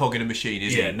went... cog in a machine,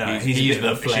 is he? Yeah, no, he's a bit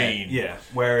the of a flair. machine. Yeah,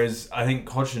 whereas I think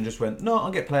Hodgson just went, no, I'll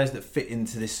get players that fit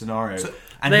into this scenario.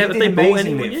 And Have he they did bought amazingly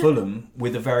anyone at yet? Fulham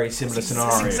with a very similar That's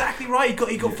scenario. exactly right.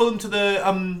 He got Fulham to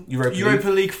the Europa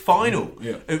League final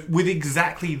Yeah. with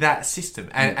exactly that system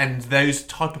and those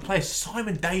type of players.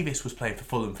 Simon Davis was playing for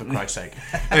Fulham, for Christ's sake.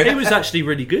 He was actually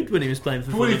really good when he was playing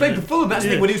for When he Fulham. played for Fulham, that's the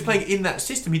Yeah. thing. When he was playing in that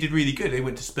system, he did really good. He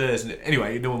went to Spurs, and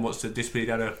anyway, no one wants to display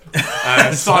down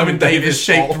a Simon Davis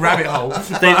shaped rabbit hole.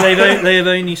 They've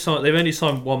only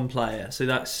signed one player, so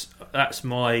that's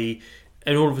my.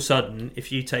 And all of a sudden,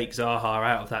 if you take Zaha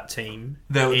out of that team,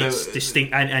 it's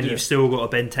distinct, and you've still got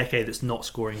a Benteke that's not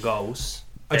scoring goals.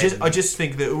 I just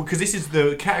think that because this is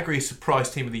the category surprise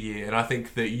team of the year, and I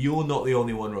think that you're not the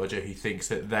only one, Roger, who thinks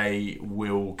that they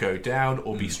will go down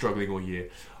or be struggling all year.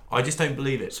 I just don't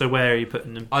believe it. So where are you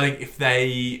putting them? I think if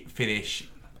they finish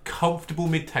comfortable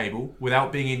mid-table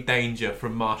without being in danger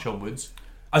from March onwards,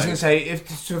 I was going to say,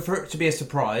 for it to be a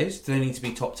surprise, do they need to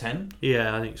be top 10?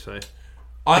 Yeah, I think so.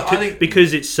 I think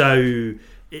because it's so.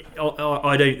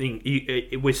 I don't think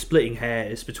we're splitting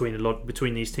hairs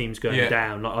between these teams going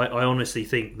down. Like, I honestly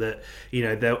think that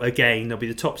there'll be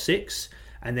the top 6,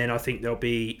 and then I think there'll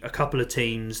be a couple of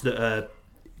teams that are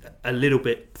a little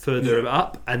bit further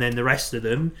up, and then the rest of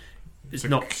them it's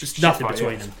nothing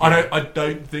between them. I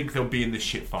don't think they'll be in the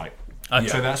shit fight.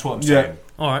 So that's what I'm saying.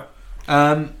 All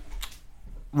right.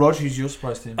 Rog, who's your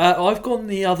surprise team? I've gone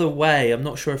the other way. I'm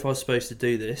not sure if I was supposed to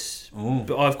do this,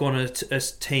 but I've gone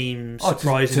as team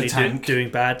surprisingly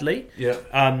doing badly. Yeah.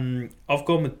 I've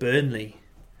gone with Burnley.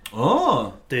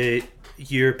 Oh, the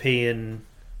European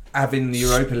having the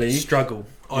Europa League struggle.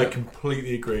 I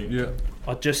completely agree. Yeah.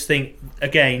 I just think,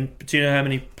 again, do you know how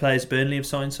many players Burnley have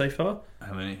signed so far?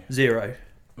 How many? 0.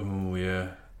 Oh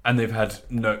yeah. And they've had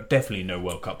definitely no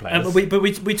World Cup players.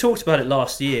 We talked about it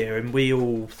last year, and we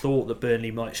all thought that Burnley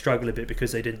might struggle a bit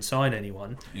because they didn't sign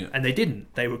anyone, and they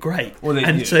didn't. They were great,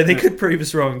 so they could prove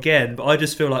us wrong again. But I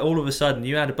just feel like all of a sudden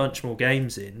you add a bunch more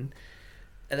games in,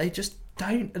 and they just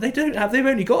don't. They don't have. They've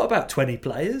only got about 20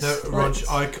 players. No, Rog,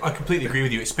 I completely agree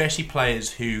with you. Especially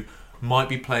players who might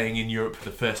be playing in Europe for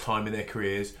the first time in their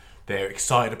careers. They're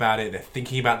excited about it. They're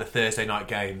thinking about the Thursday night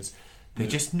games. They're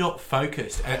just not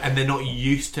focused, and they're not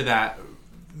used to that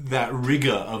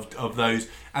rigour of those.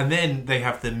 And then they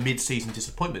have the mid-season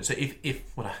disappointment. So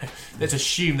let's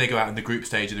assume they go out in the group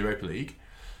stage of the Europa League,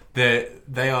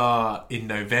 they are in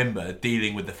November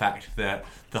dealing with the fact that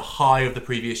the high of the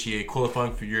previous year,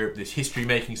 qualifying for Europe, this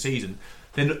history-making season,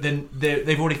 then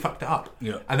they've already fucked it up.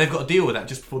 Yeah. And they've got to deal with that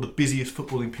just before the busiest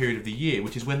footballing period of the year,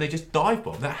 which is when they just dive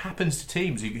bomb. That happens to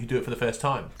teams who do it for the first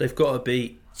time. They've got to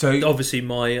beat. So obviously,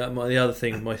 the other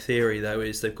thing, my theory though,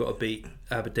 is they've got to beat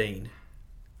Aberdeen.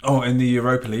 In the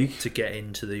Europa League to get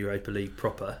into the Europa League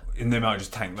proper. And they might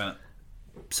just tank that.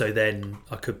 So then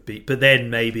I could beat, but then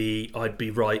maybe I'd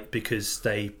be right because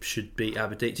they should beat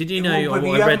Aberdeen. Did you know? But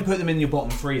you haven't put them in your bottom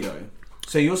 3 though.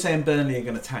 So you're saying Burnley are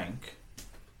going to tank.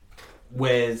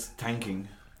 Where's tanking?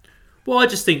 Well, I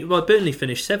just think Burnley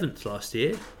finished 7th last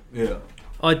year. Yeah.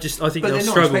 I think but they'll they're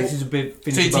struggle. Not expected to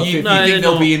finish so above you 50. think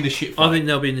they'll be in the shit fight? I think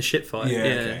they'll be in the shit fight.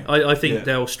 Yeah. Okay. I think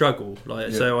they'll struggle.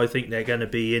 So I think they're going to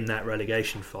be in that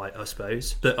relegation fight, I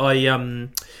suppose. But I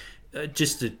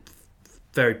just a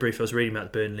very brief. I was reading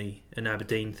about the Burnley and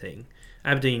Aberdeen thing.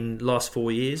 Aberdeen last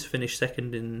 4 years finished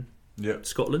second in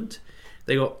Scotland.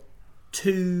 They got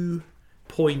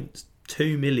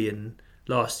 2.2 million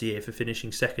last year for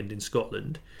finishing second in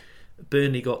Scotland.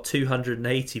 Burnley got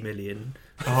 280 million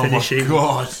for finishing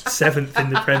 7th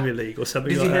in the Premier League or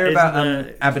something. Did you hear about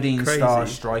Aberdeen star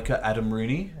striker Adam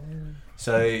Rooney?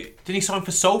 So did he sign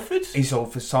for Salford? He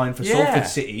signed for Salford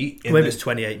City. Maybe it's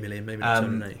 28 million, maybe not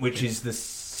 7, which is the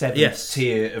 7th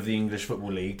tier of the English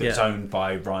Football League that's owned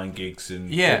by Ryan Giggs and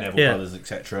the Neville Brothers,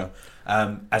 etc.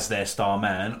 As their star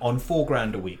man on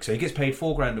 $4,000 a week. So he gets paid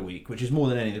 $4,000 a week, which is more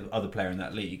than any other player in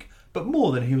that league, but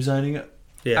more than he was earning at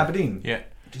Aberdeen. Yeah.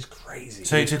 Which is crazy.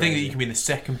 So to think that you can be the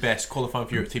second best qualifying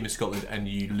for Europe team in Scotland and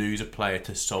you lose a player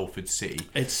to Salford City.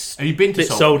 Have you been to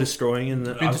Salford? Soul destroying.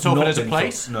 Been to Salford as a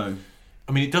place? No.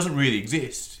 I mean, it doesn't really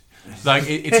exist. Like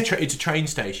it's a train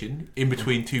station in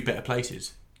between two better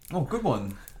places. Oh, good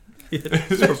one.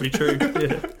 That's probably true.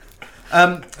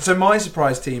 So my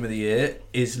surprise team of the year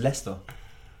is Leicester.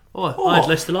 I had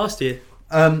Leicester last year.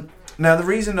 Now, the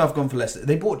reason I've gone for Leicester,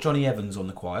 they bought Johnny Evans on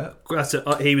the quiet.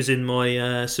 He was in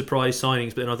my surprise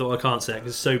signings, but then I thought I can't say it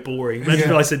because it's so boring. Imagine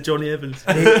if I said Johnny Evans.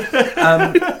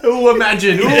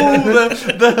 Imagine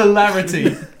the hilarity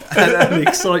and the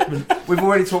excitement. We've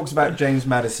already talked about James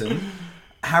Maddison.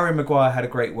 Harry Maguire had a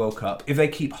great World Cup. If they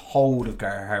keep hold of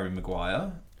Harry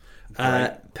Maguire...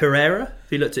 Pereira,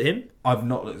 have you looked at him? I've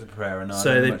not looked at Pereira, no.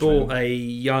 So they bought a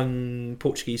young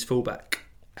Portuguese fullback.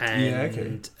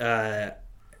 And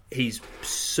he's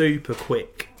super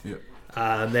quick. Yeah.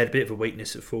 They had a bit of a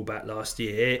weakness at fullback last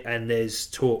year, and there's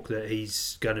talk that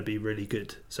he's going to be really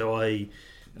good. So I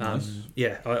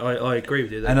agree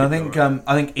with you. And I think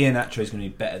Iheanacho is going to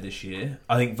be better this year.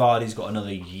 I think Vardy's got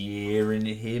another year in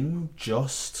him,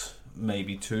 just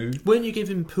maybe 2. Weren't you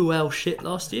giving Puel shit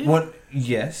last year? What?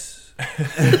 Yes.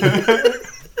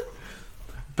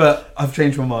 But I've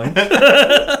changed my mind.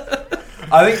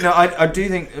 I do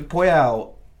think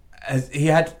Puel. He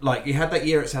had that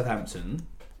year at Southampton,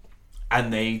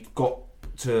 and they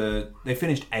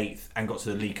finished 8th and got to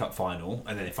the League Cup final,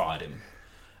 and then they fired him.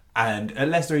 And at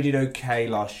Leicester he did okay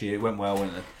last year. It went well.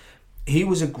 He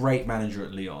was a great manager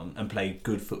at Lyon and played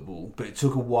good football, but it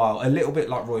took a while. A little bit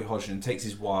like Roy Hodgson, it takes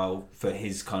his while for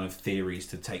his kind of theories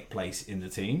to take place in the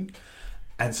team.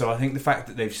 And so I think the fact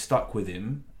that they've stuck with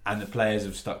him and the players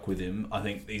have stuck with him, I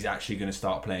think he's actually going to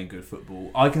start playing good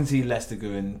football. I can see Leicester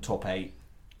going top 8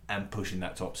 and pushing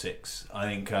that top 6. I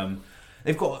think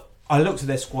they've got. I looked at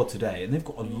their squad today, and they've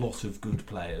got a lot of good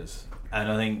players, and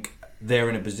I think they're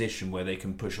in a position where they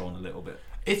can push on a little bit.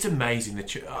 It's amazing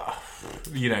that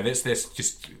there's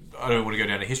just. I don't want to go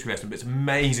down a history lesson, but it's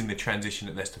amazing the transition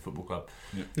at Leicester Football Club.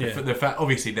 Yeah. The fact,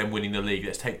 obviously, them winning the league.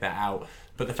 Let's take that out.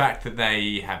 But the fact that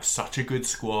they have such a good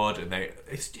squad, and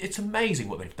it's amazing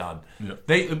what they've done.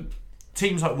 Yeah.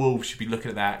 Teams like Wolves should be looking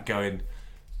at that, going,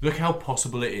 look how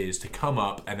possible it is to come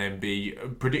up and then be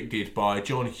predicted by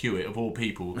John Hewitt, of all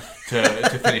people,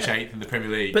 to finish 8th in the Premier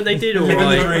League. But they did all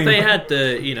right. They had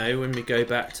when we go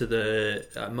back to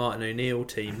the Martin O'Neill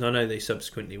team, I know they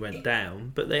subsequently went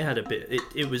down, but they had a bit,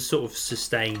 it was sort of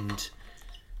sustained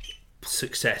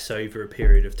success over a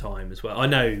period of time as well. I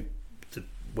know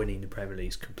winning the Premier League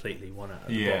is completely one out of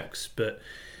the box, but...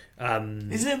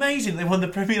 Isn't it amazing they won the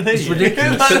Premier League? It's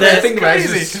ridiculous.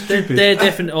 But they're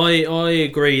definitely. I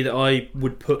agree that I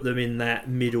would put them in that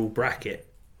middle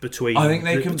bracket between. I think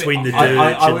they can between the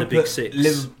Dirge and the Big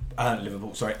Six.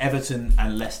 Everton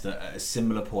and Leicester at a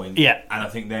similar point. Yeah, and I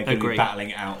think they're going to be battling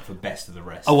it out for best of the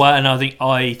rest. Oh, well, and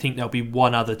I think there'll be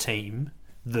one other team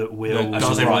that will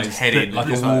does everyone's head in, like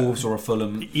a Wolves or a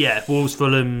Fulham. Yeah, Wolves,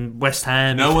 Fulham, West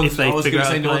Ham. I was going to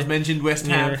say no one's mentioned West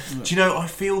Ham. Yeah. Do you know? I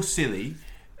feel silly.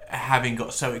 Having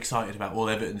got so excited about all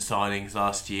Everton signings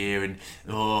last year, and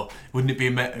wouldn't it be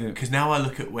because now I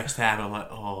look at West Ham and I'm like,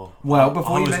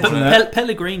 before you mention that,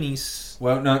 Pellegrini's.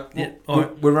 Well, no,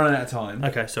 we're running out of time.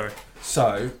 Okay, sorry.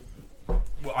 So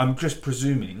I'm just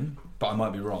presuming, but I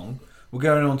might be wrong. We're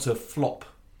going on to flop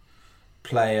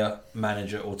player,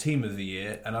 manager, or team of the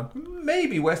year, and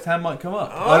maybe West Ham might come up.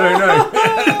 I don't know.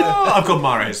 I've got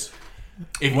Mahrez.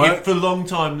 If for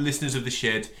long-time listeners of The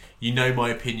Shed, you know my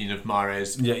opinion of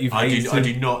Mahrez. Yeah, I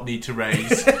do not need to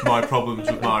raise my problems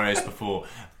with Mahrez before.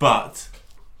 But,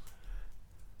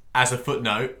 as a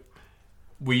footnote,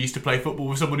 we used to play football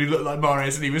with someone who looked like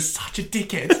Mahrez, and he was such a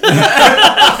dickhead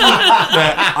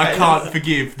that I can't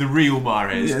forgive the real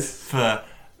Mahrez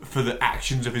for the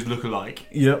actions of his lookalike.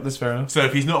 Yep, that's fair enough. So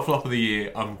if he's not flop of the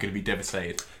year, I'm going to be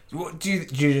devastated. What, do you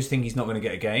just think he's not going to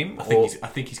get a game? I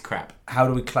think he's crap. How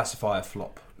do we classify a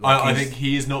flop? I think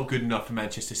he is not good enough for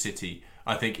Manchester City.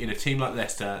 I think in a team like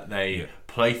Leicester, they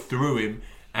play through him,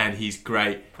 and he's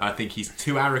great. I think he's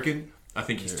too arrogant. I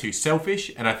think he's too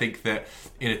selfish, and I think that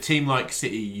in a team like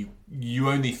City, you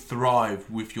only thrive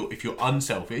if you're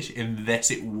unselfish unless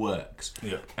it works.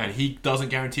 Yeah. And he doesn't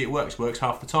guarantee it works. Works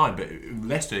half the time. But in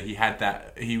Leicester, he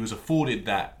was afforded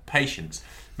that patience.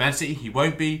 Man City, he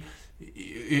won't be.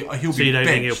 He'll so be you don't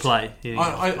benched. think he'll play?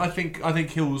 I think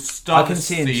he'll start. I can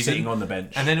see him season, sitting on the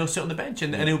bench, and then he'll sit on the bench,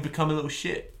 and he'll become a little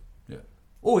shit. Yeah.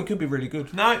 Or he could be really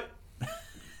good. No.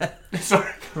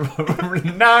 Sorry.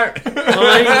 No.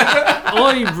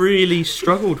 I really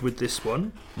struggled with this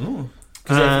one.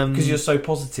 Because you're so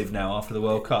positive now after the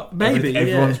World Cup. Maybe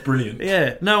everyone's brilliant.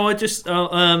 Yeah. No, I just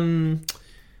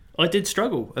I did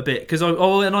struggle a bit because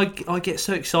I get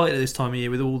so excited at this time of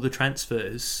year with all the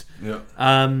transfers. Yeah.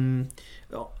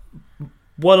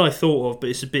 One I thought of, but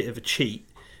it's a bit of a cheat,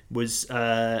 was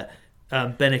Benik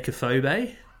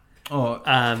Afobe.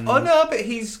 No, but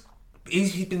he's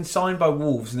been signed by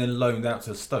Wolves and then loaned out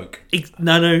to Stoke. They're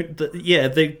going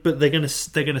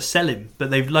to sell him,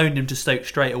 but they've loaned him to Stoke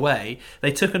straight away.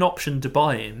 They took an option to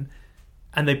buy him,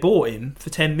 and they bought him for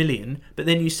 10 million. But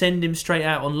then you send him straight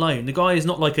out on loan. The guy is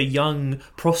not like a young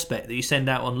prospect that you send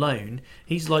out on loan.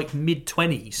 He's like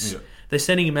mid-20s. Yeah. They're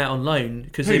sending him out on loan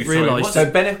because they've realised. So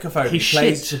Benik Afobe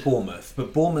plays for Bournemouth,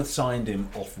 but Bournemouth signed him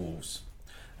off Wolves.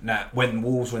 Now, when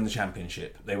Wolves win the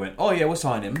Championship, they went, "Oh yeah, we'll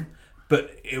sign him."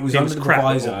 But it was under the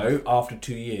proviso, after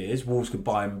 2 years, Wolves could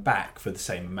buy him back for the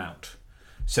same amount.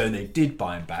 So they did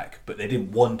buy him back, but they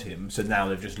didn't want him, so now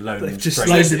they've just loaned him straight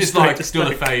away. It's like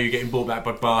Deulofeu getting bought back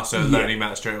by Barca, loaning him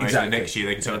out straight away. Exactly. So next year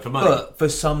they can sell him for money. But for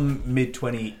some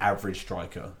mid-20 average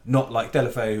striker, not like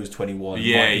Deulofeu, who's 21, might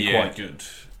be quite good.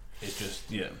 It's just,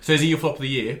 So is he your flop of the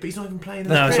year? But he's not even playing in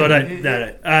the No, so I don't.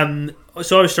 No.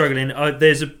 So I was struggling.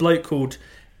 There's a bloke called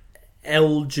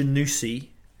El Janussi,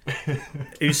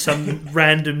 who's some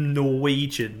random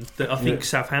Norwegian that I think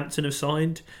Southampton have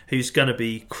signed, who's going to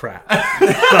be crap.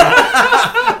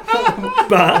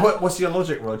 But what's your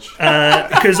logic, Rog?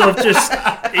 Because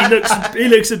he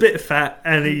looks a bit fat,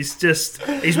 and he's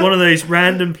one of those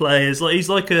random players. Like he's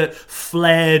like a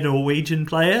flair Norwegian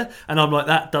player, and I'm like,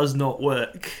 that does not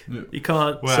work. Yeah. You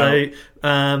can't. Wow. So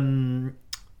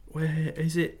where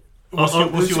is it?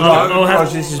 I'll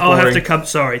have to come.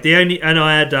 Sorry,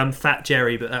 I had Fat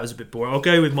Jerry, but that was a bit boring. I'll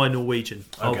go with my Norwegian.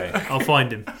 Okay, I'll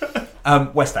find him.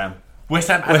 West Ham. West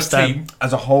Ham West Ham. team.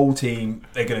 As a whole team,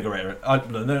 they're going to go.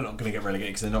 No, they're not going to get relegated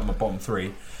because they're not in the bottom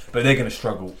three, but they're going to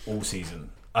struggle all season.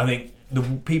 I think the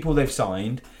people they've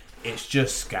signed, it's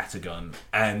just scattergun.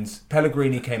 And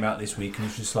Pellegrini came out this week and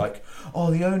was just like, "Oh,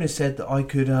 the owner said that I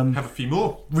could Have a few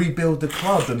more. rebuild the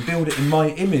club and build it in my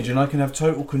image, and I can have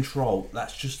total control."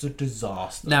 That's just a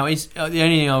disaster. Now, the only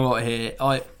thing I've got here,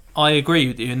 I agree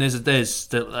with you, and there's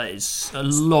a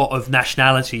lot of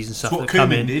nationalities and stuff That's that what come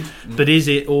Koeman in. did. But is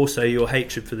it also your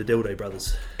hatred for the Dildo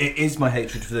Brothers? It is my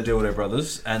hatred for the Dildo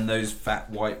Brothers, and those fat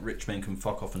white rich men can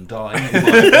fuck off and die. In my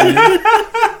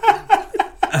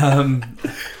opinion.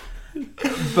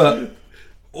 But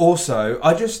also,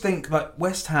 I just think like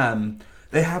West Ham,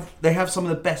 they have some of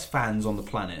the best fans on the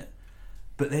planet,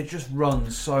 but they just run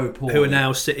so poorly. Who are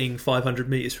now sitting 500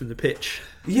 metres from the pitch.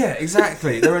 Yeah,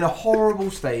 exactly. They're in a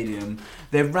horrible stadium.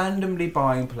 They're randomly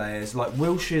buying players. Like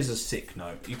Wilshire's a sick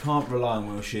note. You can't rely on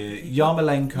Wilshere.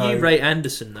 Yarmolenko. You rate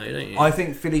Anderson, though, don't you? I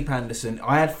think Philippe Anderson.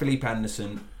 I had Philippe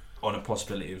Anderson on a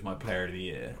possibility as my player of the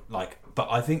year. But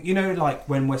I think like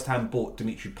when West Ham bought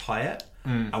Dimitri Payet,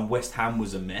 and West Ham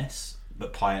was a mess,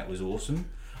 but Payet was awesome.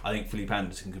 I think Philippe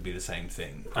Anderson could be the same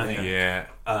thing. I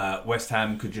think West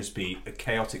Ham could just be a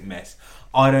chaotic mess.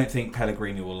 I don't think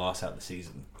Pellegrini will last out the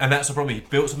season. And that's the problem. He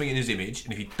built something in his image,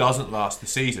 and if he doesn't last the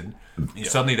season,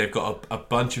 suddenly they've got a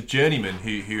bunch of journeymen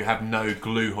who have no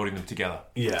glue holding them together.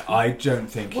 Yeah, I don't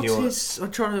think he'll.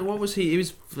 What was he?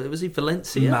 Was he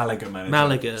Valencia? Malaga manager.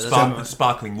 Malaga.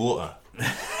 Sparkling water.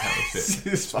 That was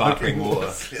it. Sparkling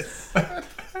water.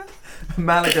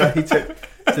 Malaga, he took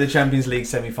to the Champions League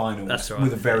semi-finals That's right.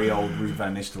 with a very old Ruud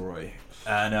van Nistelrooy,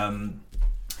 and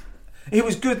he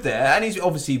was good there, and he's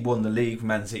obviously won the league for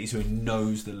Man City, so he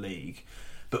knows the league.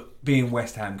 But being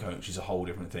West Ham coach is a whole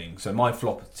different thing. So my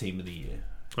flop team of the year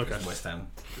is West Ham.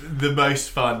 The most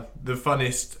fun, the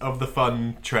funnest of the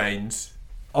fun trains.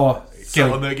 Oh,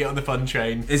 Get on the fun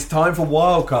train. it's time for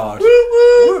wildcard.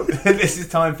 This is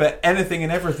time for anything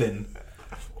and everything.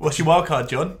 What's your wild card,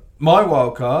 John? My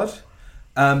wildcard.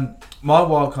 My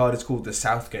wildcard is called the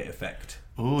Southgate effect.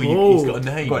 Oh, he's got a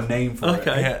name. I've got a name for it.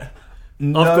 Okay. Yeah.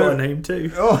 No, I've got a name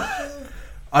too.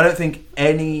 I don't think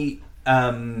any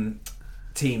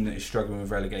team that is struggling with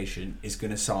relegation is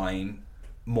going to sign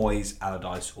Moyes,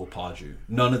 Allardyce or Pardew.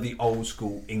 None of the old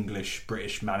school English,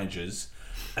 British managers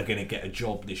are going to get a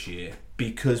job this year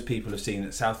because people have seen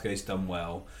that Southgate's done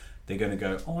well. They're going to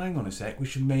go, oh, hang on a sec, we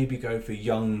should maybe go for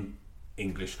young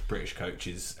English, British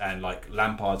coaches. And like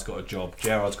Lampard's got a job,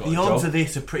 Gerrard's got a The job. odds of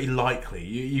this are pretty likely.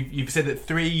 You've said that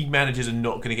 3 managers are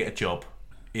not going to get a job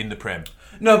in the Prem.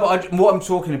 No, but what I'm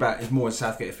talking about is more a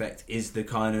Southgate effect, is the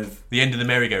kind of... The end of the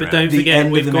merry-go-round. But don't The forget, end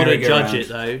of we've the got to merry-go-round. judge it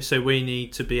though. So we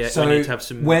need to be. So we need to have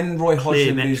some. when Roy clear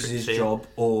Hodgson metrics loses his here. job,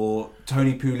 or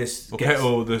Tony Pulis gets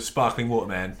or the Sparkling Water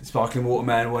Man. Sparkling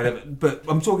Waterman or whatever, but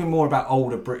I'm talking more about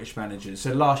older British managers.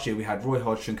 So last year we had Roy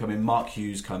Hodgson come in, Mark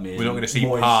Hughes come in. We're not going to see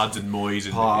Moyes, Pards and Moyes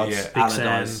and Pards, yeah. Big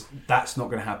Allardyce. Sam. That's not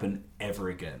going to happen ever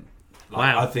again.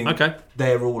 Wow. I think Okay.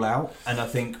 they're all out, and I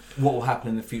think what will happen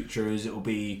in the future is it will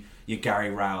be your Gary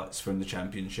Rowett's from the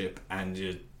Championship and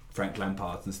your Frank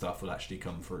Lampards and stuff will actually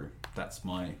come through. That's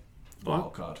my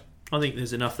wild card. I think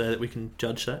there's enough there that we can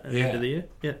judge that at the end of the year.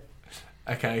 Yeah.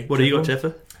 Okay. What do you got,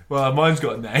 Jeffer? Well, mine's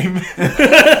got a name.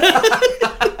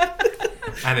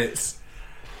 And it's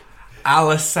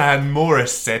Alassane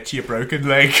Morissette, your broken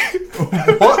leg.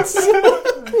 What?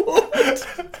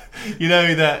 You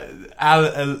know that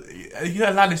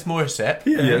Alanis Morissette?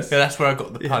 Yes. Yeah, that's where I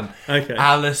got the pun. Okay.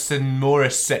 Alison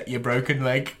Morissette, your broken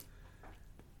leg.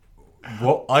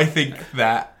 What? I think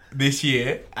that this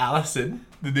year, Alisson,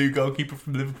 the new goalkeeper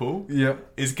from Liverpool,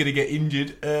 Yep. is going to get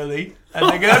injured early, and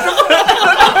they're going to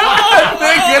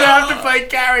have to play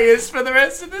carriers for the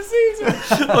rest of the season.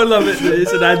 I love it. That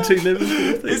it's an anti-Liverpool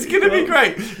thing. It's going to be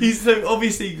great. He's so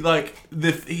obviously like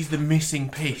he's the missing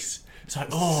piece. It's like,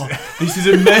 oh, this is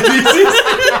amazing.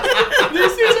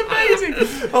 This is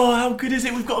amazing. Oh, how good is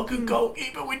it? We've got a good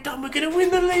goalkeeper. We're done. We're going to win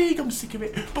the league. I'm sick of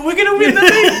it, but we're going to win the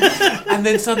league. And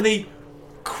then suddenly,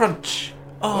 crunch.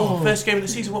 Oh, first game of the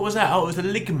season. What was that? Oh, it was a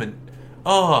ligament.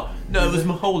 Oh, no, it was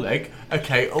my whole leg.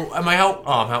 Okay, oh, am I out?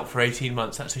 Oh, I'm out for 18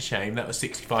 months. That's a shame. That was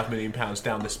 £65 million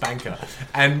down the spanker.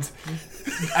 And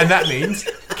that means,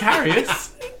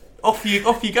 Karius, off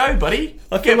you go, buddy.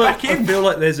 Get back in. I feel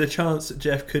like there's a chance that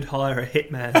Jeff could hire a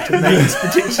hitman to make his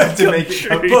prediction To make it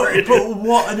come true. But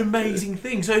what an amazing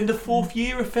thing. So in the 4th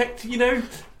year effect, you know,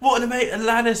 what an amazing...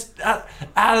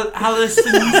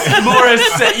 Alison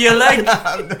Morris set your leg.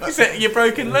 Set your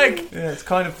broken leg. Yeah, it's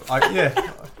kind of... Like,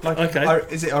 Okay.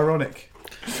 is it ironic?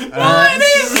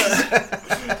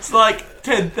 It's like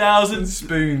 10,000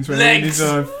 spoons. Legs.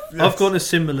 I've got a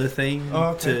similar thing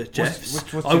to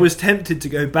Jeff's. what's I was tempted to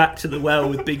go back to the well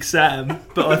with Big Sam,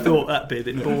 but I thought that'd be a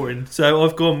bit boring. So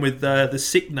I've gone with the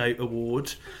Sick Note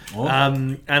Award,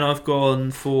 and I've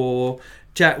gone for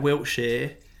Jack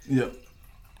Wilshere, Yep.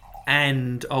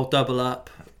 and I'll double up.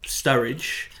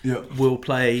 Sturridge Yep. will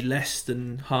play less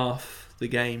than half the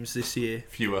games this year.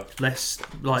 Fewer. Less,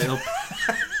 like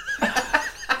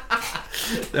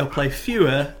they'll play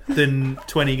fewer than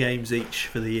 20 games each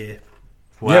for the year.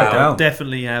 Wow. Yeah, down.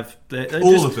 Definitely have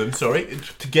All of them, sorry,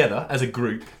 together as a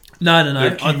group. No.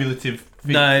 They're cumulative.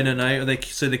 No.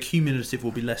 So the cumulative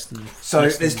will be less than. So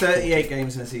less there's than- 38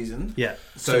 games in a season. Yeah.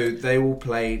 So they will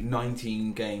play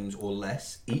 19 games or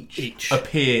less each. Each.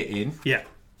 Appear in. Yeah.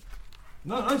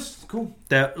 No, nice, cool.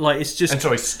 They're like it's just And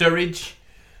sorry, Sturridge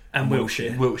and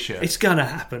Wilshere. Wilshere. It's gonna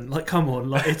happen. Like, come on.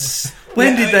 Like, it's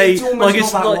when did Yeah, they? It's almost Like, not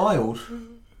it's that like wild.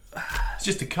 It's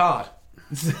just a card.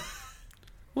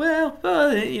 well,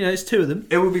 it's two of them.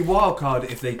 It would be wild card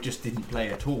if they just didn't play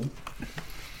at all.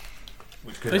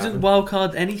 Which could Isn't happen. wild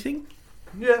card anything?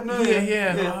 Yeah, no,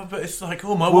 Yeah. But it's like,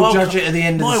 oh, my We'll wild judge it at the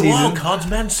end of my the season. wild card's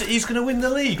Man City's going to win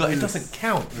the league. Like, it doesn't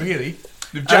count, really.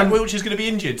 If Jack Wilshere's going to be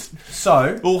injured.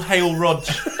 So All hail Rog.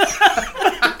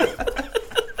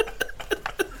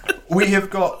 we have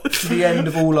got to the end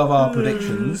of all of our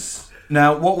predictions.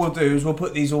 Now, what we'll do is we'll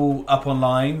put these all up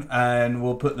online and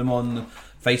we'll put them on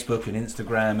Facebook and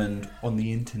Instagram and on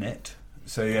the internet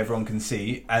so everyone can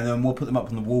see. And then we'll put them up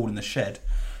on the wall in the shed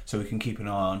so we can keep an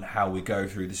eye on how we go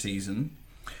through the season.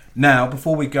 Now,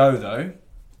 before we go, though,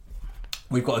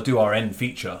 we've got to do our end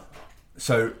feature.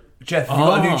 So, Jeff, have you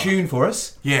got a new tune for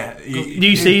us? Yeah.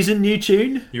 New season, new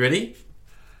tune. You ready?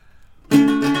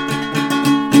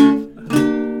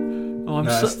 Oh, I'm,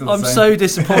 No, it's still the I'm same. so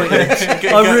disappointed.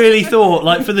 I really thought,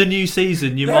 like, for the new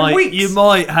season, you They're weeks.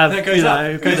 might have, That goes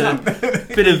up,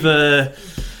 bit of a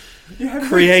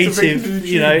creative,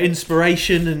 creative,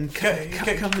 inspiration and Go-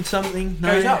 come with something.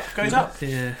 No. Goes up.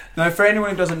 Yeah. Now, for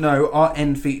anyone who doesn't know, our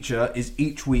end feature is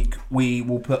each week we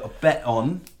will put a bet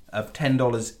on of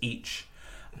 $10 each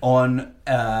on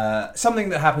something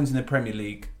that happens in the Premier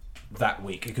League that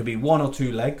week. It could be one or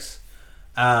two legs,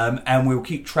 and we'll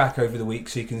keep track over the week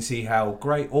so you can see how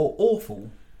great or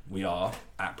awful we are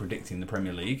at predicting the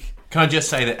Premier League. Can I just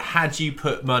say that had you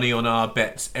put money on our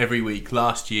bets every week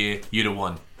last year, you'd have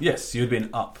won. Yes, you'd been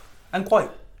up and quite.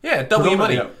 Yeah, double your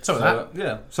money. predominantly up. Some of that.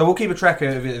 Yeah. So we'll keep a track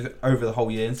of it over the whole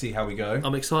year and see how we go.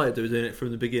 I'm excited that we're doing it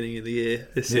from the beginning of the year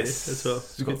this year as well.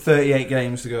 We've got 38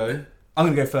 games to go. I'm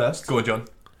going to go first. Go on, John.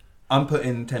 I'm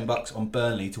putting $10 on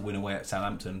Burnley to win away at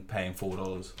Southampton, paying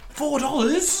 $4.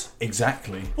 $4?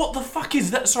 Exactly. What the fuck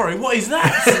is that? Sorry, what is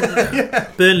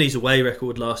that? Burnley's away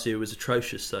record last year was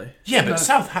atrocious, though. Yeah, but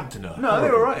Southampton are. No, they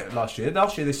were right last year.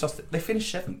 Last year they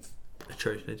finished 7th.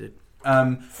 True, they did.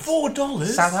 $4?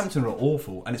 Southampton are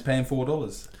awful, and it's paying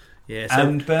 $4. Yeah. So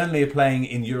And Burnley are playing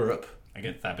in Europe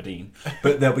against Aberdeen,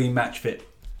 but they'll be match fit.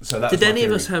 So that's did my any of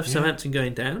theory. us have Southampton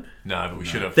going down? No, but we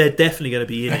should have. They're definitely going to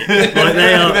be in it. Like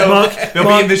they are. They'll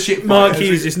be in the shit Mark fight.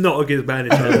 Hughes is not a good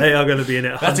manager. They are going to be in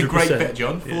it. 100%. That's a great bet,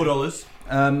 John.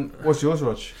 $4. What's yours,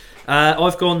 Rog?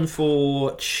 I've gone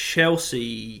for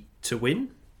Chelsea to win.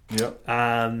 Yep.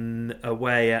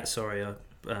 Away at. Sorry, I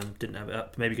didn't have it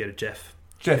up. Maybe go to Jeff.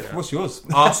 Jeff, what's yours?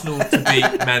 Arsenal to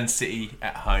beat Man City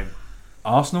at home.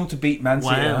 Arsenal to beat Man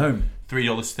City at Wow. home.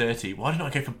 $3.30. Why didn't I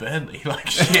go for Burnley? Like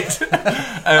shit.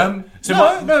 So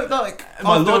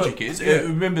my logic is,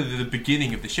 remember the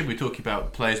beginning of the show, we were talking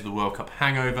about players of the World Cup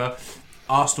hangover.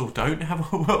 Arsenal don't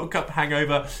have a World Cup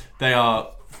hangover. They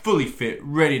are fully fit,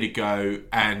 ready to go,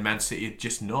 and Man City are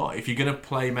just not. If you're going to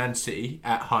play Man City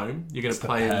at home, you're going to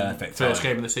play in the perfect first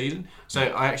time. game of the season. So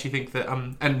I actually think that,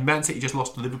 and Man City just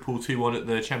lost to Liverpool 2-1 at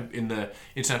the in the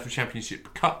International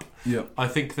Championship Cup. Yep. I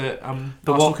think that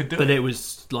Arsenal could do But it. it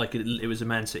was like it was a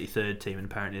Man City third team, and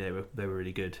apparently they were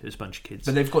really good. It was a bunch of kids.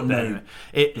 But they've got no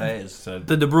It, players. So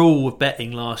the rule of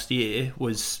betting last year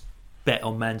was bet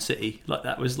on Man City. Like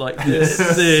that was like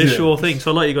the sure thing. So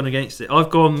I like you gone against it.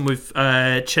 I've gone with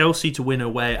Chelsea to win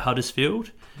away at Huddersfield.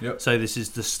 Yep. So this is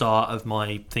the start of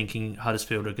my thinking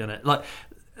Huddersfield are gonna like.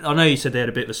 I know you said they had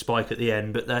a bit of a spike at the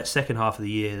end, but that second half of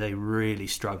the year they really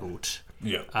struggled.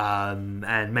 yeah.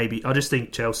 And maybe I just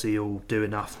think Chelsea will do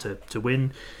enough to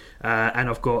win. And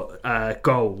I've got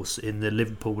goals in the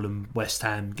Liverpool and West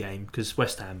Ham game because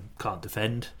West Ham can't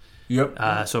defend. Yep.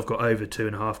 So I've got over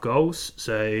 2.5 goals.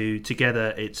 So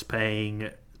together it's paying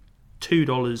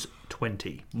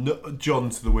 $2.20. No,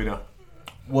 John's the winner.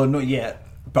 Well, not yet,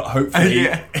 but hopefully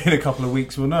Yeah. in a couple of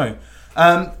weeks we'll know.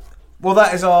 Well,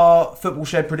 that is our Football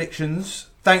Shed predictions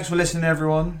Thanks for listening,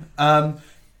 everyone.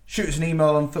 Shoot us an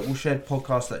email on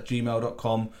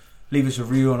footballshedpodcast@gmail.com. Leave us a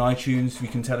review on iTunes. You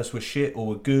can tell us we're shit or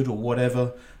we're good or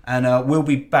whatever. And we'll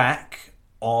be back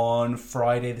on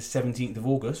Friday the 17th of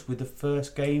August with the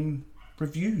first game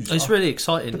reviews. It's really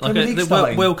exciting. The Premier League The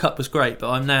starting. World Cup was great, but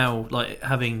I'm now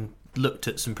having looked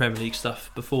at some Premier League stuff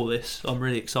before this. I'm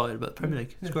really excited about the Premier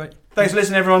League. It's great. Thanks for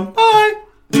listening, everyone. Bye.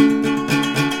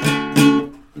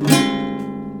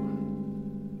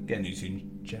 Get a new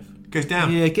tune, Jeff. Goes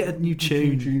down. Yeah, get a new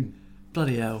tune.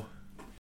 Bloody hell.